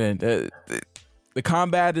 No, it didn't. The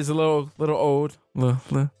combat is a little old,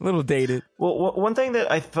 little dated. Well, one thing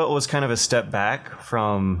that I felt was kind of a step back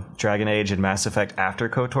from Dragon Age and Mass Effect after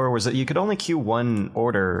KOTOR was that you could only queue one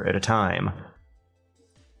order at a time.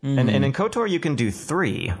 And in KOTOR you can do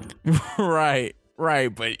 3. Right,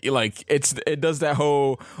 but like it does that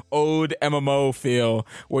whole old MMO feel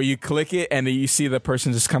where you click it and then you see the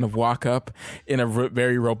person just kind of walk up in a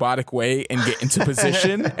very robotic way and get into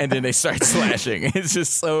position and then they start slashing. It's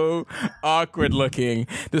just so awkward looking.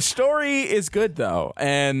 The story is good though,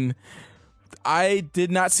 and I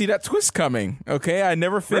did not see that twist coming. Okay, I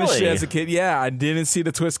never finished it as a kid. Yeah, I didn't see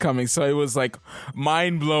the twist coming, so it was like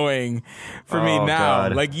mind blowing for me now.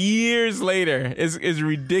 God. Like years later, it's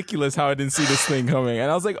ridiculous how I didn't see this thing coming,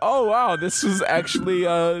 and I was like, oh wow, this was actually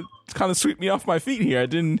kind of swept me off my feet here. I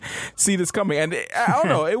didn't see this coming, and I don't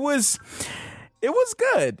know, it was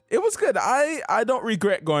good. It was good. I don't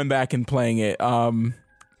regret going back and playing it.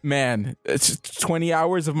 Man, it's 20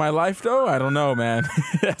 hours of my life, though. I don't know, man.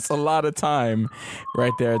 That's a lot of time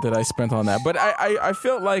right there that I spent on that. But I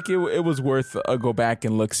felt like it was worth a go back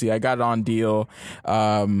and look. See, I got it on deal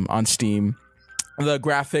on Steam. The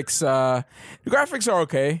graphics are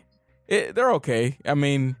okay. They're okay. I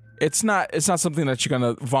mean, it's not something that you're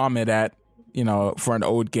gonna vomit at, you know, for an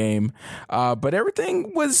old game. But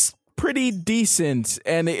everything was pretty decent,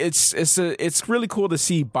 and it's really cool to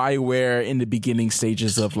see BioWare in the beginning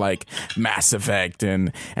stages of like Mass Effect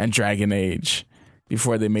and Dragon Age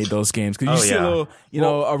before they made those games, because you see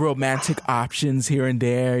little, a romantic options here and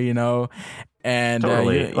there, you know, and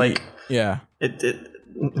totally.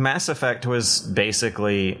 Mass Effect was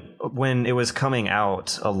basically, when it was coming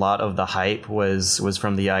out, a lot of the hype was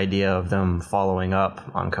from the idea of them following up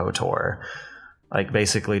on KOTOR. Like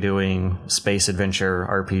basically doing space adventure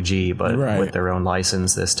RPG, but with their own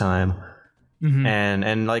license this time. Mm-hmm.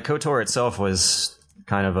 And like KOTOR itself was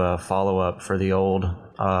kind of a follow up for the old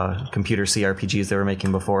computer CRPGs they were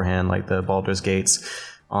making beforehand, like the Baldur's Gates,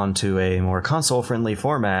 onto a more console friendly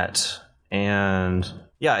format. And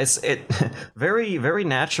yeah, it's very, very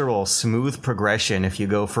natural, smooth progression if you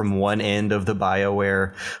go from one end of the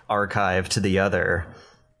BioWare archive to the other.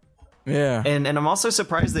 Yeah. And I'm also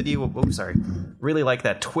surprised that you really like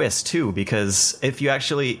that twist too, because if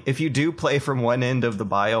you do play from one end of the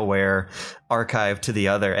BioWare archive to the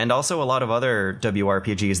other, and also a lot of other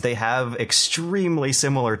WRPGs, they have extremely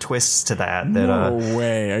similar twists to that. No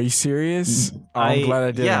way. Are you serious? I'm glad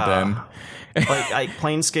I did it then. like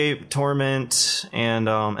Planescape, Torment, and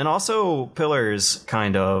also Pillars,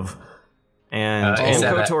 kind of. And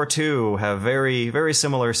KOTOR 2 have very, very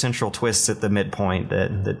similar central twists at the midpoint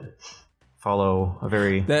that follow a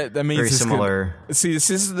very that means very similar. See, this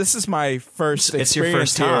is my first experience. It's your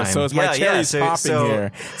first time, here, so it's my cherry's popping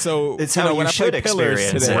here. So it's how when you should I play Pillars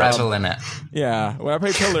experience today, revel in it. Yeah, when I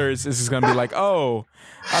play Pillars, this is going to be like, oh,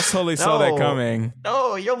 I totally saw that coming.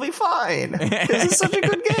 No, you'll be fine. This is such a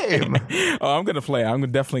good game. Oh, I'm gonna play. I'm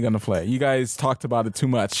definitely gonna play. You guys talked about it too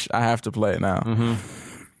much. I have to play it now.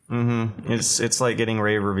 It's like getting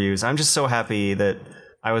rave reviews. I'm just so happy that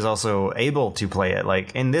I was also able to play it.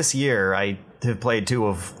 Like, in this year, I have played two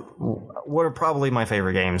of what are probably my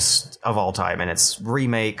favorite games of all time, and it's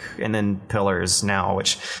Remake and then Pillars now,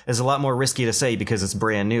 which is a lot more risky to say because it's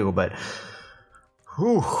brand new, but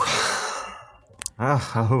whew.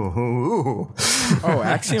 Oh,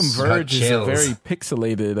 Axiom Verge is a very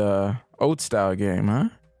pixelated old-style game, huh?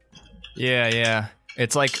 Yeah.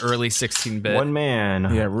 It's like early 16-bit. One man,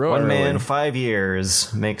 5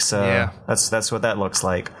 years makes. That's what that looks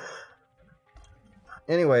like.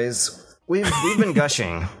 Anyways, we've been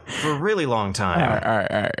gushing for a really long time. All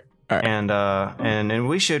right. And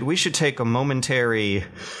we should take a momentary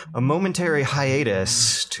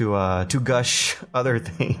hiatus to gush other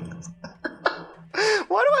things.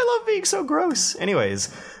 Why do I love being so gross?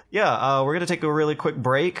 Anyways, we're gonna take a really quick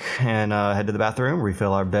break and head to the bathroom,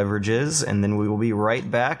 refill our beverages, and then we will be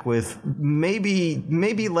right back with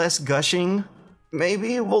maybe less gushing.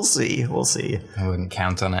 Maybe we'll see. I wouldn't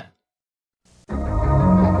count on it.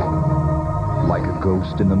 Like a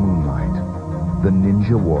ghost in the moonlight, the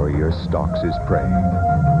ninja warrior stalks his prey.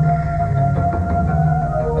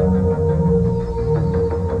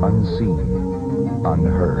 Unseen,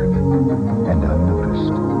 unheard, and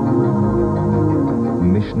unnoticed.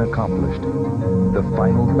 Mission accomplished. The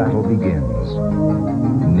final battle begins.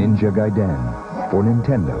 Ninja Gaiden for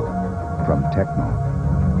Nintendo from Tecmo.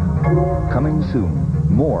 Coming soon,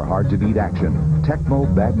 more hard-to-beat action. Tecmo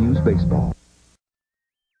Bad News Baseball.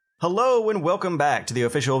 Hello and welcome back to the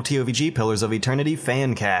official TOVG Pillars of Eternity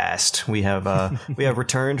fancast. We have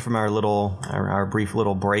returned from our brief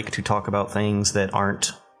little break to talk about things that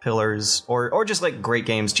aren't Pillars or just like great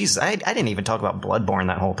games. Jesus, I didn't even talk about Bloodborne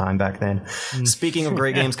that whole time back then. Speaking of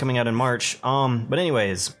great games coming out in March, but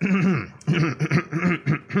anyways,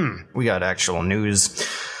 we got actual news.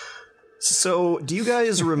 So, do you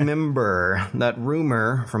guys remember that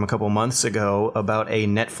rumor from a couple months ago about a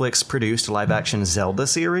Netflix-produced live-action Zelda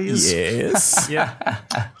series? Yes. Yeah.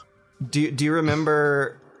 Do you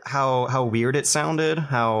remember how weird it sounded?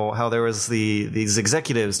 How there was these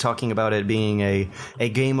executives talking about it being a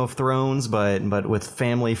Game of Thrones, but with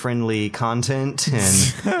family-friendly content,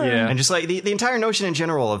 and and just like the entire notion in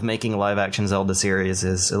general of making a live-action Zelda series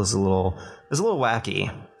was a little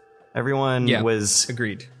wacky. Everyone was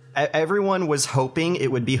agreed. Everyone was hoping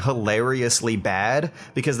it would be hilariously bad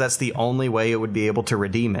because that's the only way it would be able to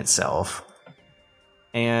redeem itself.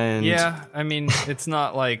 And yeah, I mean, it's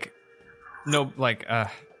not like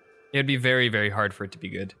it'd be very, very hard for it to be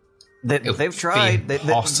good. They've tried.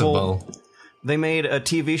 Possible. They made a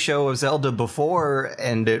TV show of Zelda before,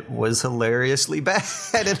 and it was hilariously bad,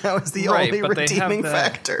 and that was the only redeeming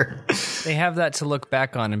factor. They have that to look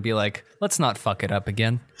back on and be like, let's not fuck it up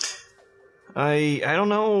again. I don't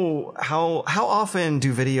know how often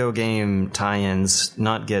do video game tie-ins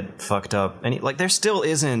not get fucked up? There still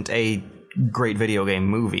isn't a great video game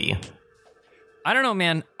movie. I don't know,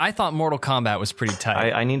 man. I thought Mortal Kombat was pretty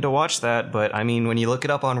tight. I need to watch that, but I mean, when you look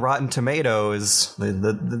it up on Rotten Tomatoes,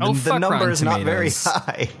 the number is not very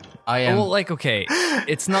high. Okay,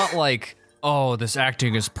 it's not like, oh, this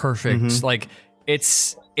acting is perfect. Mm-hmm. Like,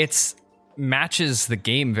 it's matches the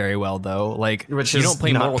game very well, though. Like, which you don't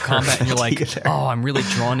play Mortal Kombat and you're like, either. oh, I'm really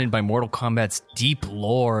drawn in by Mortal Kombat's deep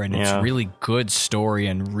lore and its really good story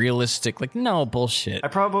and realistic. Like, no, bullshit.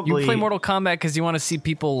 You play Mortal Kombat because you want to see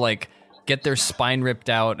people, like, get their spine ripped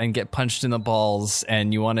out and get punched in the balls,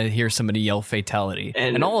 and you want to hear somebody yell fatality.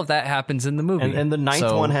 And all of that happens in the movie. And the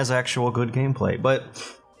ninth one has actual good gameplay. But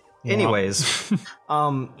anyways,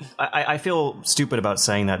 I feel stupid about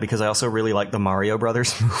saying that because I also really like the Mario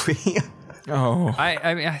Brothers movie. Oh,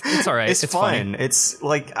 I mean, it's all right. It's fun. It's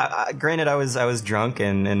like, granted, I was drunk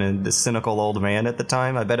and a cynical old man at the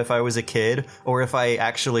time. I bet if I was a kid, or if I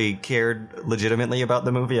actually cared legitimately about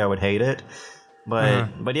the movie, I would hate it.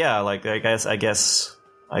 But yeah, like I guess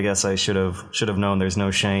I should have known there's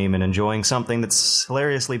no shame in enjoying something that's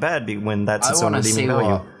hilariously bad when that's its own redeeming value.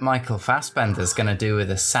 I want to see what Michael Fassbender's going to do with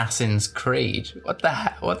Assassin's Creed. What the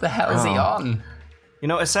hell is he on? You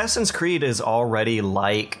know, Assassin's Creed is already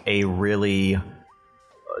like a really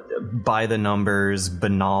by the numbers,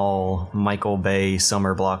 banal Michael Bay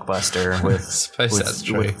summer blockbuster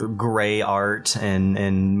with gray art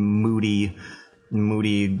and moody,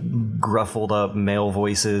 gruffled up male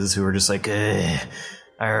voices who are just like,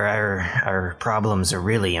 our problems are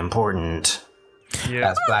really important.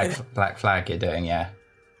 Yeah, that's Black Flag you're doing, yeah.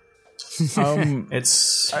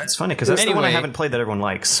 It's funny because that's the one I haven't played that everyone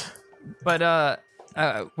likes. But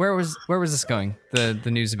where was this going? The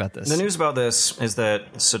news about this? The news about this is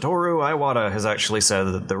that Satoru Iwata has actually said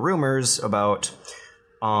that the rumors about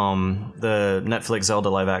the Netflix Zelda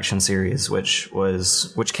live action series, which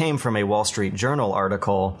came from a Wall Street Journal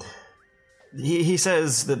article, he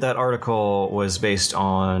says that article was based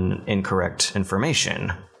on incorrect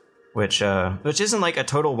information, which isn't like a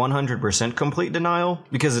total 100% complete denial,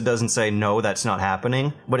 because it doesn't say no, that's not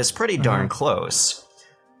happening, but it's pretty darn close.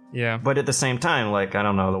 Yeah. But at the same time, like, I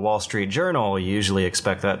don't know, the Wall Street Journal, you usually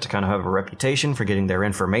expect that to kind of have a reputation for getting their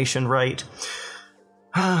information right.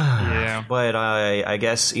 Yeah. But I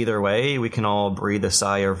guess either way, we can all breathe a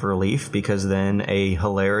sigh of relief, because then a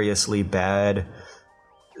hilariously bad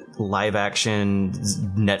live-action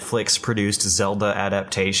Netflix-produced Zelda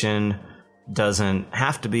adaptation doesn't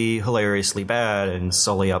have to be hilariously bad and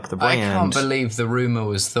sully up the brand. I can't believe the rumor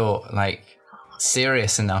was thought, like,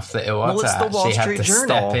 serious enough that Iwata it's the Wall actually Street had to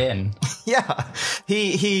Journal. step in. Yeah,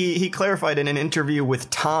 he clarified in an interview with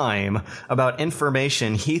Time about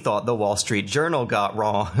information he thought the Wall Street Journal got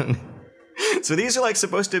wrong. So these are like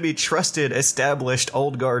supposed to be trusted, established,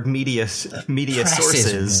 old guard media Press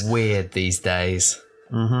sources. Is weird these days.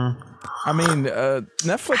 Mm-hmm. I mean,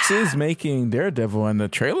 Netflix is making Daredevil, and the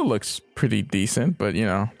trailer looks pretty decent, but, you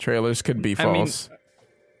know, trailers could be false. I mean,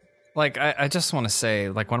 like, I just want to say,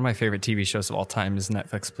 like, one of my favorite TV shows of all time is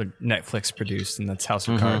Netflix produced, and that's House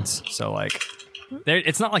of Cards. So, like,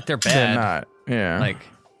 it's not like they're bad. They're not. Yeah. Like,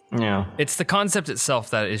 Yeah, it's the concept itself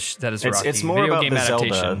that is rocky. it's more Video about game the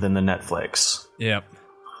adaptation. Zelda than the Netflix. Yep.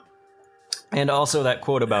 And also that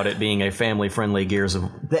quote about it being a family-friendly Gears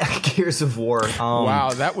of War. Wow,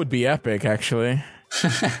 that would be epic, actually.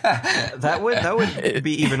 That would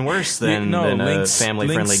be even worse than a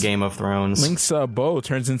family-friendly Game of Thrones. Link's bow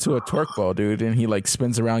turns into a torque bow, dude, and he like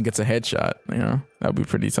spins around and gets a headshot. You know, that'd be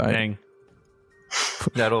pretty tight. Dang.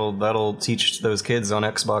 That'll teach those kids on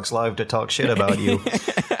Xbox Live to talk shit about you.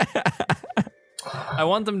 I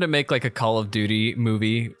want them to make like a Call of Duty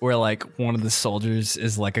movie where like one of the soldiers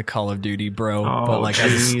is like a Call of Duty bro, but like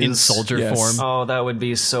in soldier form. Oh, that would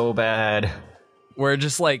be so bad. Where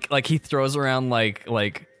just like he throws around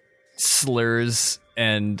like slurs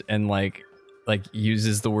and like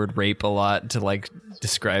uses the word rape a lot to like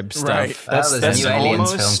describe stuff. Right. There's a new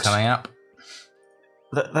Aliens film coming up.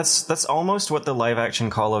 That's almost what the live action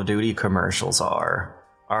Call of Duty commercials are.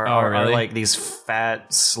 Are really? like these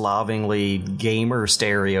fat, slovenly gamer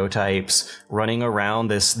stereotypes running around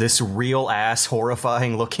this real ass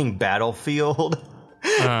horrifying looking battlefield.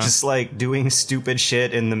 Just like doing stupid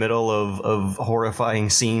shit in the middle of horrifying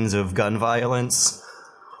scenes of gun violence.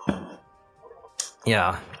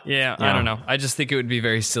 Yeah. Yeah, I don't know. I just think it would be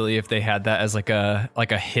very silly if they had that as like a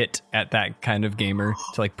hit at that kind of gamer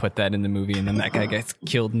to like put that in the movie, and then that guy gets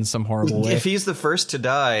killed in some horrible way. If he's the first to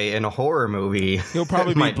die in a horror movie, He'll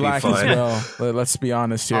probably be black as well. Let's be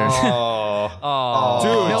honest here. Dude,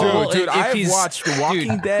 I've watched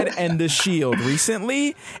Walking Dead and The Shield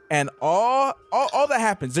recently, and all that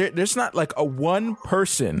happens. There's not like a one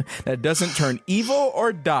person that doesn't turn evil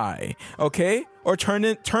or die, okay? Or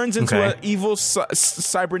turns into an evil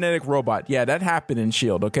cybernetic robot. Yeah, that happened in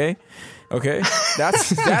Shield, okay? Okay?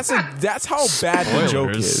 That's how bad the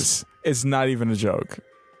joke is. It's not even a joke.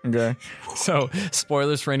 Okay. So,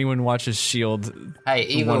 spoilers for anyone who watches Shield. Hey,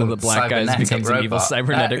 evil one of the black guys becomes robot. an evil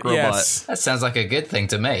cybernetic robot. Yes. That sounds like a good thing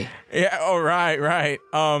to me. Yeah, right.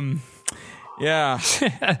 Yeah.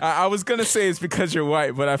 I was going to say it's because you're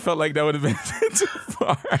white, but I felt like that would have been too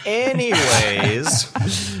far. Anyways,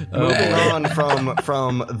 moving on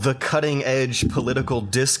from the cutting edge political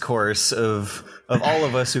discourse of all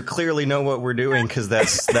of us who clearly know what we're doing, because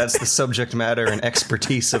that's the subject matter and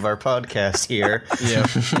expertise of our podcast here. Yeah.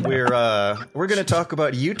 We're going to talk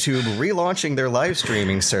about YouTube relaunching their live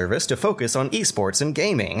streaming service to focus on esports and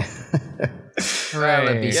gaming. Well,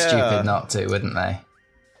 it'd be stupid not to, wouldn't they?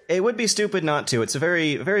 It would be stupid not to. It's a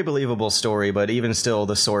very, very believable story, but even still,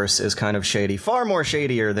 the source is kind of shady. Far more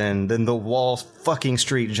shadier than the Wall fucking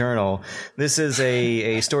Street Journal. This is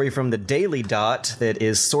a story from the Daily Dot that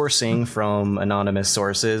is sourcing from anonymous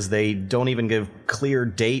sources. They don't even give clear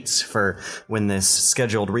dates for when this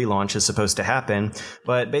scheduled relaunch is supposed to happen.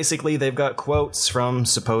 But basically, they've got quotes from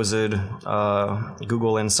supposed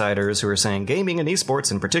Google insiders who are saying gaming and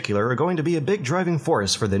esports in particular are going to be a big driving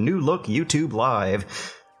force for the new look YouTube Live.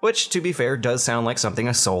 Which, to be fair, does sound like something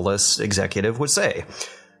a soulless executive would say.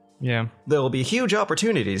 Yeah. There will be huge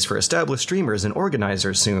opportunities for established streamers and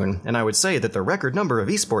organizers soon, and I would say that the record number of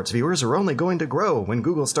esports viewers are only going to grow when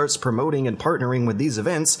Google starts promoting and partnering with these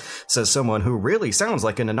events, says someone who really sounds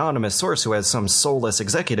like an anonymous source who has some soulless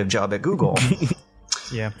executive job at Google.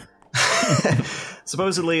 Yeah.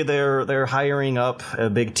 Supposedly, they're hiring up a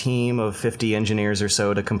big team of 50 engineers or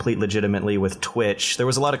so to compete legitimately with Twitch. There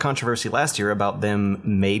was a lot of controversy last year about them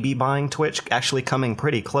maybe buying Twitch, actually coming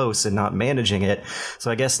pretty close and not managing it. So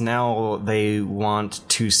I guess now they want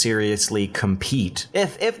to seriously compete.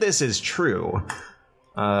 If this is true.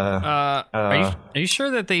 Are you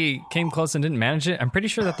sure that they came close and didn't manage it? I'm pretty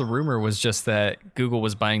sure that the rumor was just that Google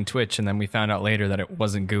was buying Twitch, and then we found out later that it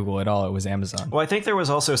wasn't Google at all. It was Amazon. Well, I think there was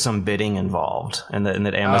also some bidding involved, and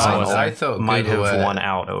that Amazon might have won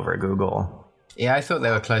out over Google. Yeah, I thought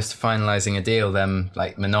they were close to finalizing a deal. Them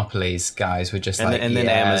like monopolies guys were just then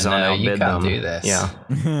Amazon outbid you can't them. do this. Yeah.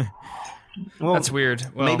 Well, that's weird.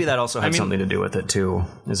 Well, maybe that also had something to do with it too.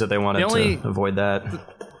 Is that they wanted to avoid that.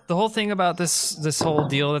 The whole thing about this whole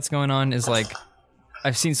deal that's going on is like,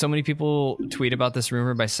 I've seen so many people tweet about this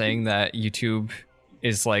rumor by saying that YouTube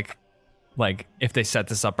is like if they set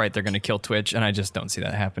this up right, they're going to kill Twitch, and I just don't see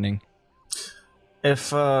that happening.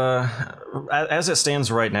 If as it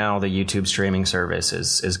stands right now, the YouTube streaming service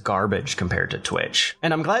is garbage compared to Twitch,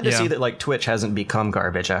 and I'm glad to see that like Twitch hasn't become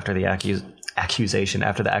garbage after the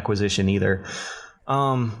acquisition either.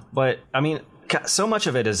 But I mean, so much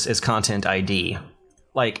of it is content ID.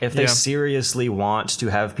 Like, if they seriously want to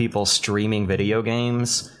have people streaming video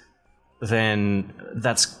games, then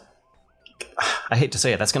that's... I hate to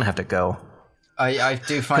say it, that's going to have to go. I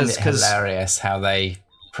do find it hilarious how they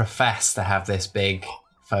profess to have this big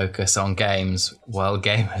focus on games while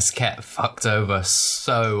gamers get fucked over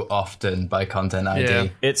so often by content ID. Yeah.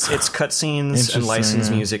 It's cutscenes and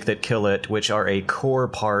licensed music that kill it, which are a core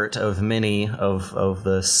part of many of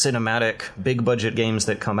the cinematic big budget games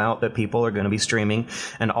that come out that people are going to be streaming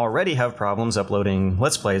and already have problems uploading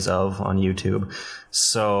Let's Plays of on YouTube.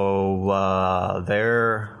 So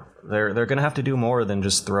they're going to have to do more than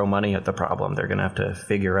just throw money at the problem. They're going to have to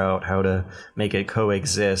figure out how to make it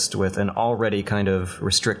coexist with an already kind of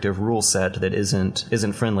restrictive rule set that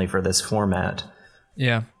isn't friendly for this format.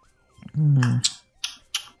 Yeah. Mm-hmm.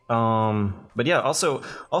 But yeah, also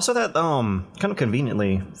that kind of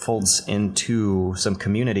conveniently folds into some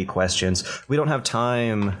community questions. We don't have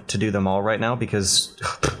time to do them all right now because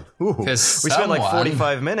we spent like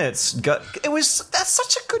 45 minutes. That's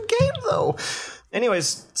such a good game though.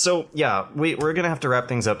 Anyways, so yeah, we're going to have to wrap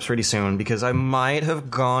things up pretty soon because I might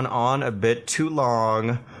have gone on a bit too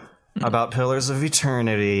long about Pillars of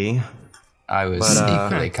Eternity. I was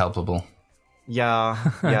equally culpable. Yeah,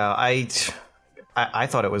 I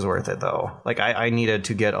thought it was worth it though. Like I needed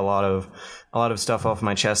to get a lot of stuff off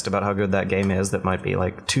my chest about how good that game is that might be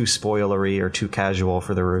like too spoilery or too casual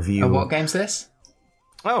for the review. What game's this?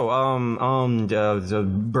 The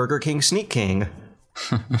Burger King Sneak King.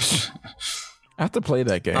 I have to play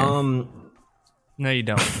that game. No, you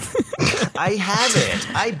don't. I have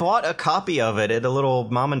it. I bought a copy of it at a little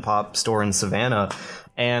mom and pop store in Savannah,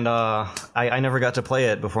 and I never got to play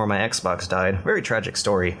it before my Xbox died. Very tragic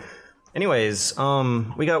story. Anyways,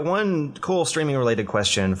 we got one cool streaming related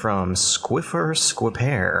question from Squiffer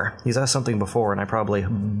Squipper. He's asked something before, and I probably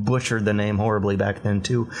butchered the name horribly back then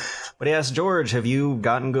too. But he asked, George, have you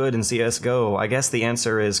gotten good in CSGO? I guess the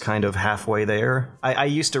answer is kind of halfway there. I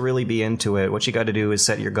used to really be into it. What you got to do is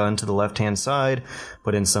set your gun to the left-hand side,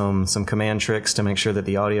 put in some command tricks to make sure that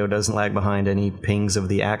the audio doesn't lag behind any pings of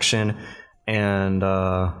the action, and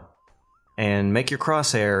make your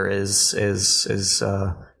crosshair is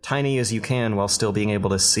tiny as you can while still being able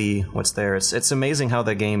to see what's there. It's amazing how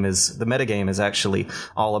the metagame is actually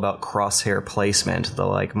all about crosshair placement, the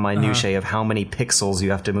like minutiae of how many pixels you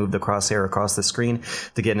have to move the crosshair across the screen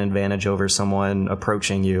to get an advantage over someone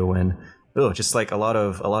approaching you, and just like a lot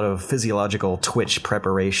of physiological twitch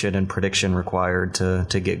preparation and prediction required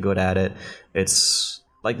to get good at it. It's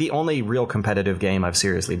like the only real competitive game I've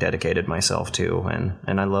seriously dedicated myself to,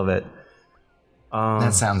 and I love it.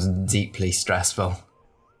 That sounds deeply stressful.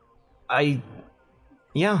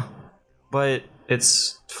 But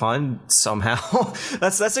it's fun somehow.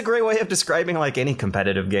 That's a great way of describing like any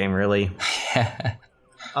competitive game, really.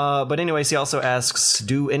 But anyways, he also asks,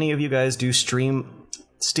 do any of you guys do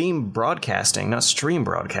Steam broadcasting, not stream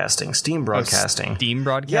broadcasting, Steam broadcasting. Steam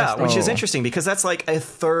broadcasting? Yeah, which is interesting because that's like a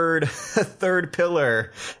third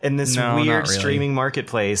pillar in this weird really. Streaming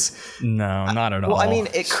marketplace. No, not at all. Well, I mean,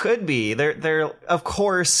 it could be. They're of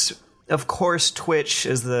course, Twitch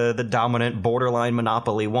is the dominant borderline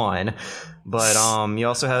monopoly one. But you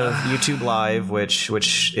also have YouTube Live,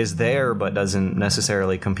 which is there but doesn't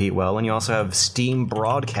necessarily compete well, and you also have Steam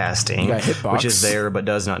Broadcasting, which is there but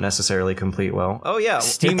does not necessarily compete well. Oh yeah,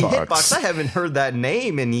 Hitbox. I haven't heard that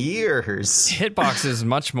name in years. Hitbox is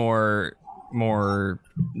much more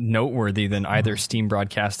noteworthy than either Steam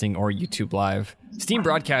Broadcasting or YouTube Live. Steam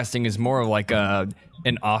Broadcasting is more of like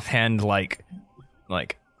an offhand like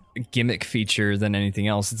gimmick feature than anything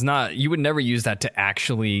else. It's not. You would never use that to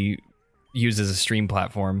actually use as a stream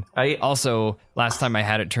platform. Also, last time I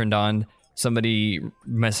had it turned on, somebody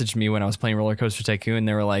messaged me when I was playing Roller Coaster Tycoon.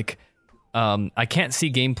 They were like, I can't see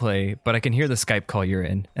gameplay, but I can hear the Skype call you're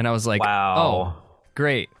in. And I was like, wow. Oh,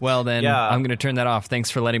 great. Well, then I'm going to turn that off. Thanks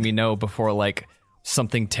for letting me know before like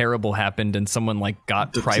something terrible happened and someone like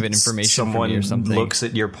got private information from me or something. Someone looks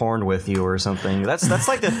at your porn with you or something. That's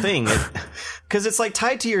like the thing, because it's like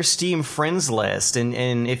tied to your Steam friends list,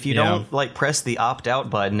 and if you don't like press the opt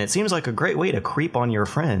out button, it seems like a great way to creep on your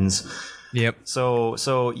friends. Yep.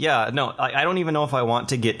 So yeah, no, I don't even know if I want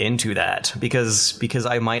to get into that because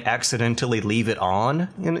I might accidentally leave it on,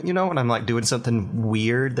 you know, and I'm like doing something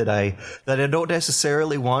weird that I don't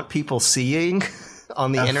necessarily want people seeing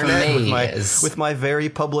on the internet with my very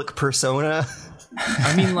public persona.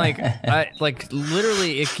 I mean,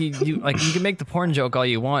 literally, you can make the porn joke all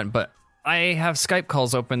you want, but I have Skype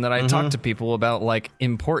calls open that I talk to people about like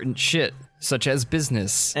important shit, such as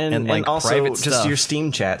business and like also private just stuff. your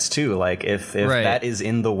Steam chats too. Like if that is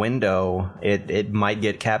in the window, it might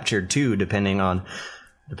get captured too, depending on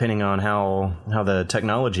how the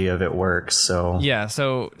technology of it works. So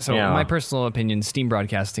in my personal opinion, Steam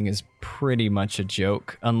Broadcasting is pretty much a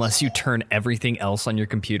joke unless you turn everything else on your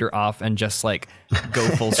computer off and just like go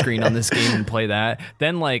full screen on this game and play that.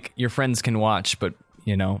 Then like your friends can watch, but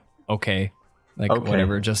you know,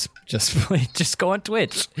 whatever, just go on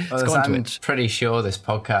Twitch. I'm pretty sure this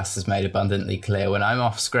podcast has made abundantly clear when I'm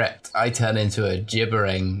off script, I turn into a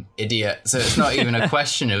gibbering idiot. So it's not even a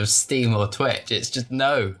question of Steam or Twitch. It's just,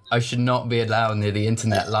 no, I should not be allowed near the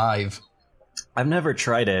internet live. I've never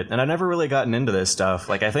tried it, and I've never really gotten into this stuff.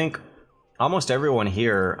 Like, I think almost everyone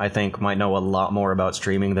here, I think, might know a lot more about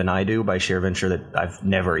streaming than I do by sheer venture that I've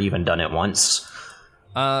never even done it once.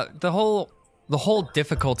 The whole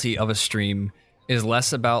difficulty of a stream is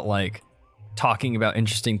less about like talking about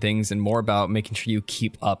interesting things and more about making sure you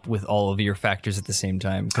keep up with all of your factors at the same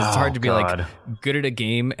time. Because it's hard to be like good at a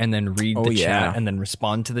game and then read the chat and then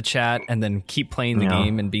respond to the chat and then keep playing the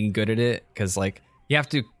game and being good at it. Because like you have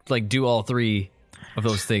to like do all three of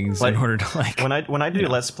those things in order to like. When I do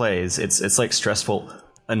Let's Plays, it's like stressful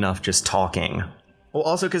enough just talking. Well,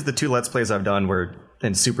 also because the two Let's Plays I've done were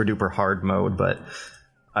in super duper hard mode, but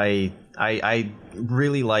I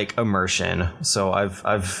really like immersion, so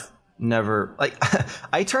I've never like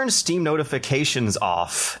I turn Steam notifications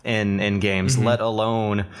off in games, let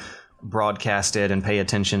alone broadcast it and pay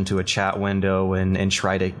attention to a chat window and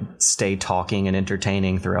try to stay talking and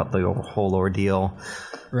entertaining throughout the whole ordeal.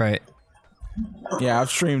 Right. Yeah, I've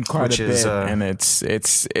streamed quite a bit, and it's a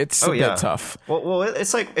bit tough. Well,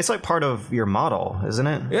 it's like part of your model, isn't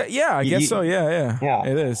it? Yeah, I guess so. Yeah,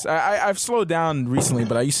 it is. I've slowed down recently,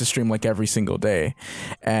 but I used to stream like every single day,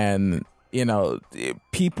 and you know,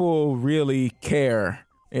 people really care.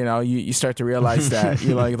 You know, you start to realize that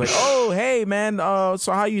you're like, oh, hey, man,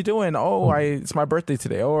 so how you doing? Oh, it's my birthday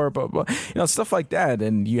today, or blah, blah, you know, stuff like that,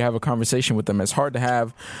 and you have a conversation with them. It's hard to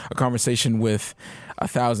have a conversation with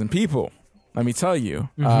 1,000 people. Let me tell you.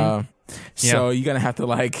 So you're gonna have to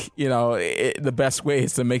like, you know, the best way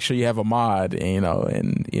is to make sure you have a mod, and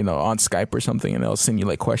on Skype or something, and they'll send you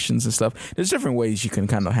like questions and stuff. There's different ways you can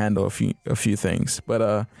kind of handle a few things,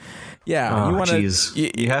 but you want to.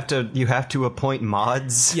 You have to appoint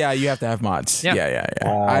mods. Yeah, you have to have mods. Yeah.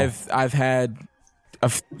 I've had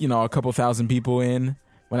a couple thousand people in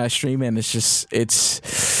when I stream, and it's just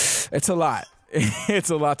it's a lot. It's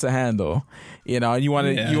a lot to handle, you know.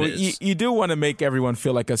 And you do want to make everyone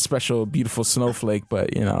feel like a special, beautiful snowflake,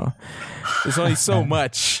 but you know, there's only so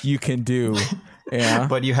much you can do. Yeah,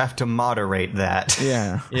 but you have to moderate that.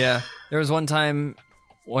 Yeah. There was one time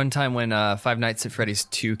when Five Nights at Freddy's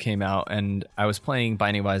 2 came out, and I was playing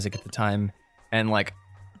Binding of Isaac at the time, and like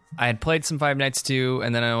I had played some Five Nights 2,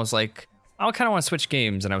 and then I was like, I kind of want to switch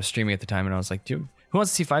games, and I was streaming at the time, and I was like, dude, who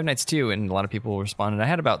wants to see Five Nights 2? And a lot of people responded. I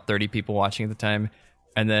had about 30 people watching at the time,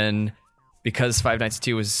 and then because Five Nights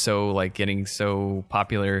 2 was so like getting so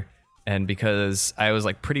popular, and because I was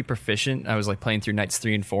like pretty proficient, I was like playing through nights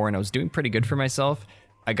 3 and 4, and I was doing pretty good for myself.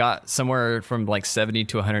 I got somewhere from like 70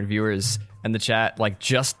 to 100 viewers, and the chat, like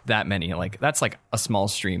just that many, like that's like a small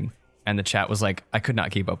stream. And the chat was like, I could not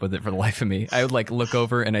keep up with it for the life of me. I would like look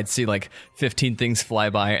over and I'd see like 15 things fly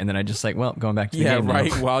by, and then I just like, well, going back to the game. Yeah,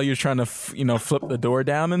 right. While you're trying to, flip the door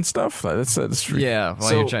down and stuff. That's yeah.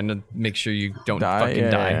 While you're trying to make sure you don't fucking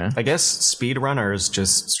die. Yeah. I guess speedrunners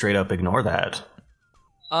just straight up ignore that.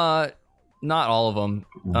 Not all of them.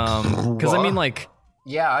 Because I mean, like,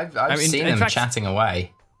 yeah, I've seen them chatting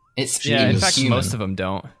away. It's in fact, most of them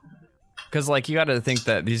don't. Because like you got to think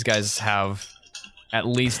that these guys have at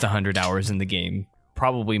least 100 hours in the game,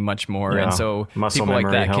 probably much more. Yeah. And so muscle people like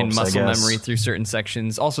that helps, can muscle memory through certain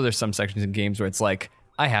sections. Also, there's some sections in games where it's like,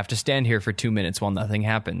 I have to stand here for 2 minutes while nothing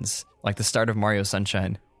happens. Like the start of Mario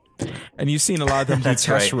Sunshine. And you've seen a lot of them do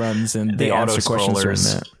test runs and the answer questions during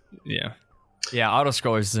that. Yeah. Yeah,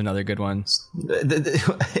 auto-scrollers is another good one.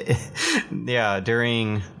 Yeah,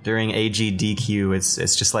 during AGDQ,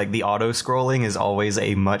 it's just like the auto-scrolling is always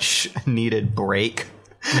a much-needed break.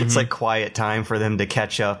 Mm-hmm. It's like quiet time for them to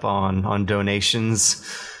catch up on donations.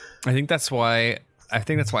 I think that's why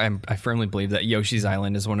I firmly believe that Yoshi's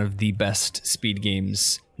Island is one of the best speed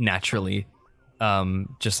games naturally,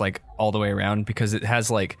 just like all the way around, because it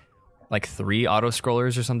has like 3 auto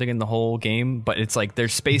scrollers or something in the whole game, but it's like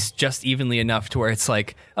there's space just evenly enough to where it's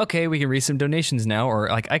like, okay, we can read some donations now, or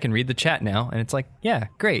like I can read the chat now, and it's like, yeah,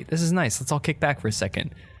 great, this is nice. Let's all kick back for a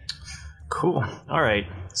second. Cool. All right.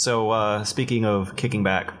 So speaking of kicking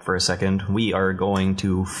back for a second, we are going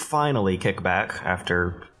to finally kick back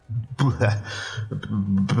after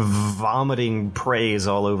vomiting praise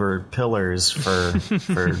all over pillars for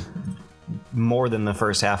more than the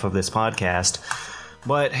first half of this podcast.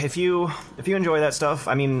 But if you enjoy that stuff,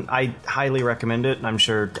 I mean, I highly recommend it. I'm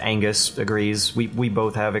sure Angus agrees. We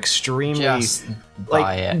both have extremely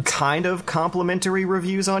kind of complimentary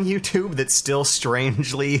reviews on YouTube that still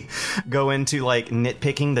strangely go into like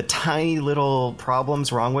nitpicking the tiny little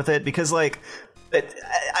problems wrong with it, because like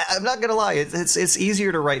I'm not gonna lie, it's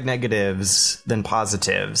easier to write negatives than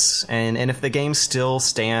positives, and if the game still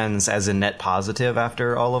stands as a net positive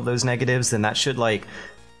after all of those negatives, then that should like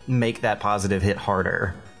make that positive hit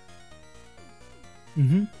harder.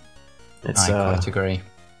 Mm-hmm. I quite agree.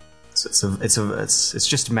 It's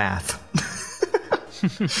just math.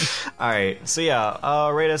 All right, so yeah,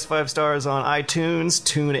 rate us 5 stars on iTunes.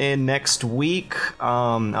 Tune in next week.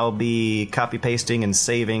 I'll be copy pasting and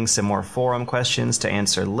saving some more forum questions to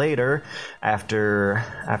answer later after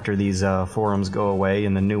these forums go away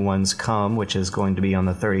and the new ones come, which is going to be on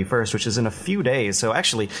the 31st, which is in a few days. So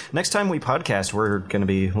actually, next time we podcast, we're going to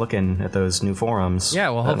be looking at those new forums. Yeah,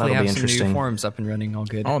 we'll hopefully have some new forums up and running all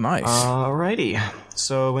good. Oh, nice. Alrighty.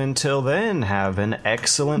 So until then, have an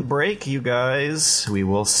excellent break, you guys. We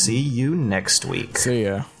will see you next week. See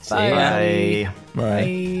ya. Bye. Bye.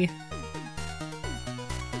 Bye. Bye.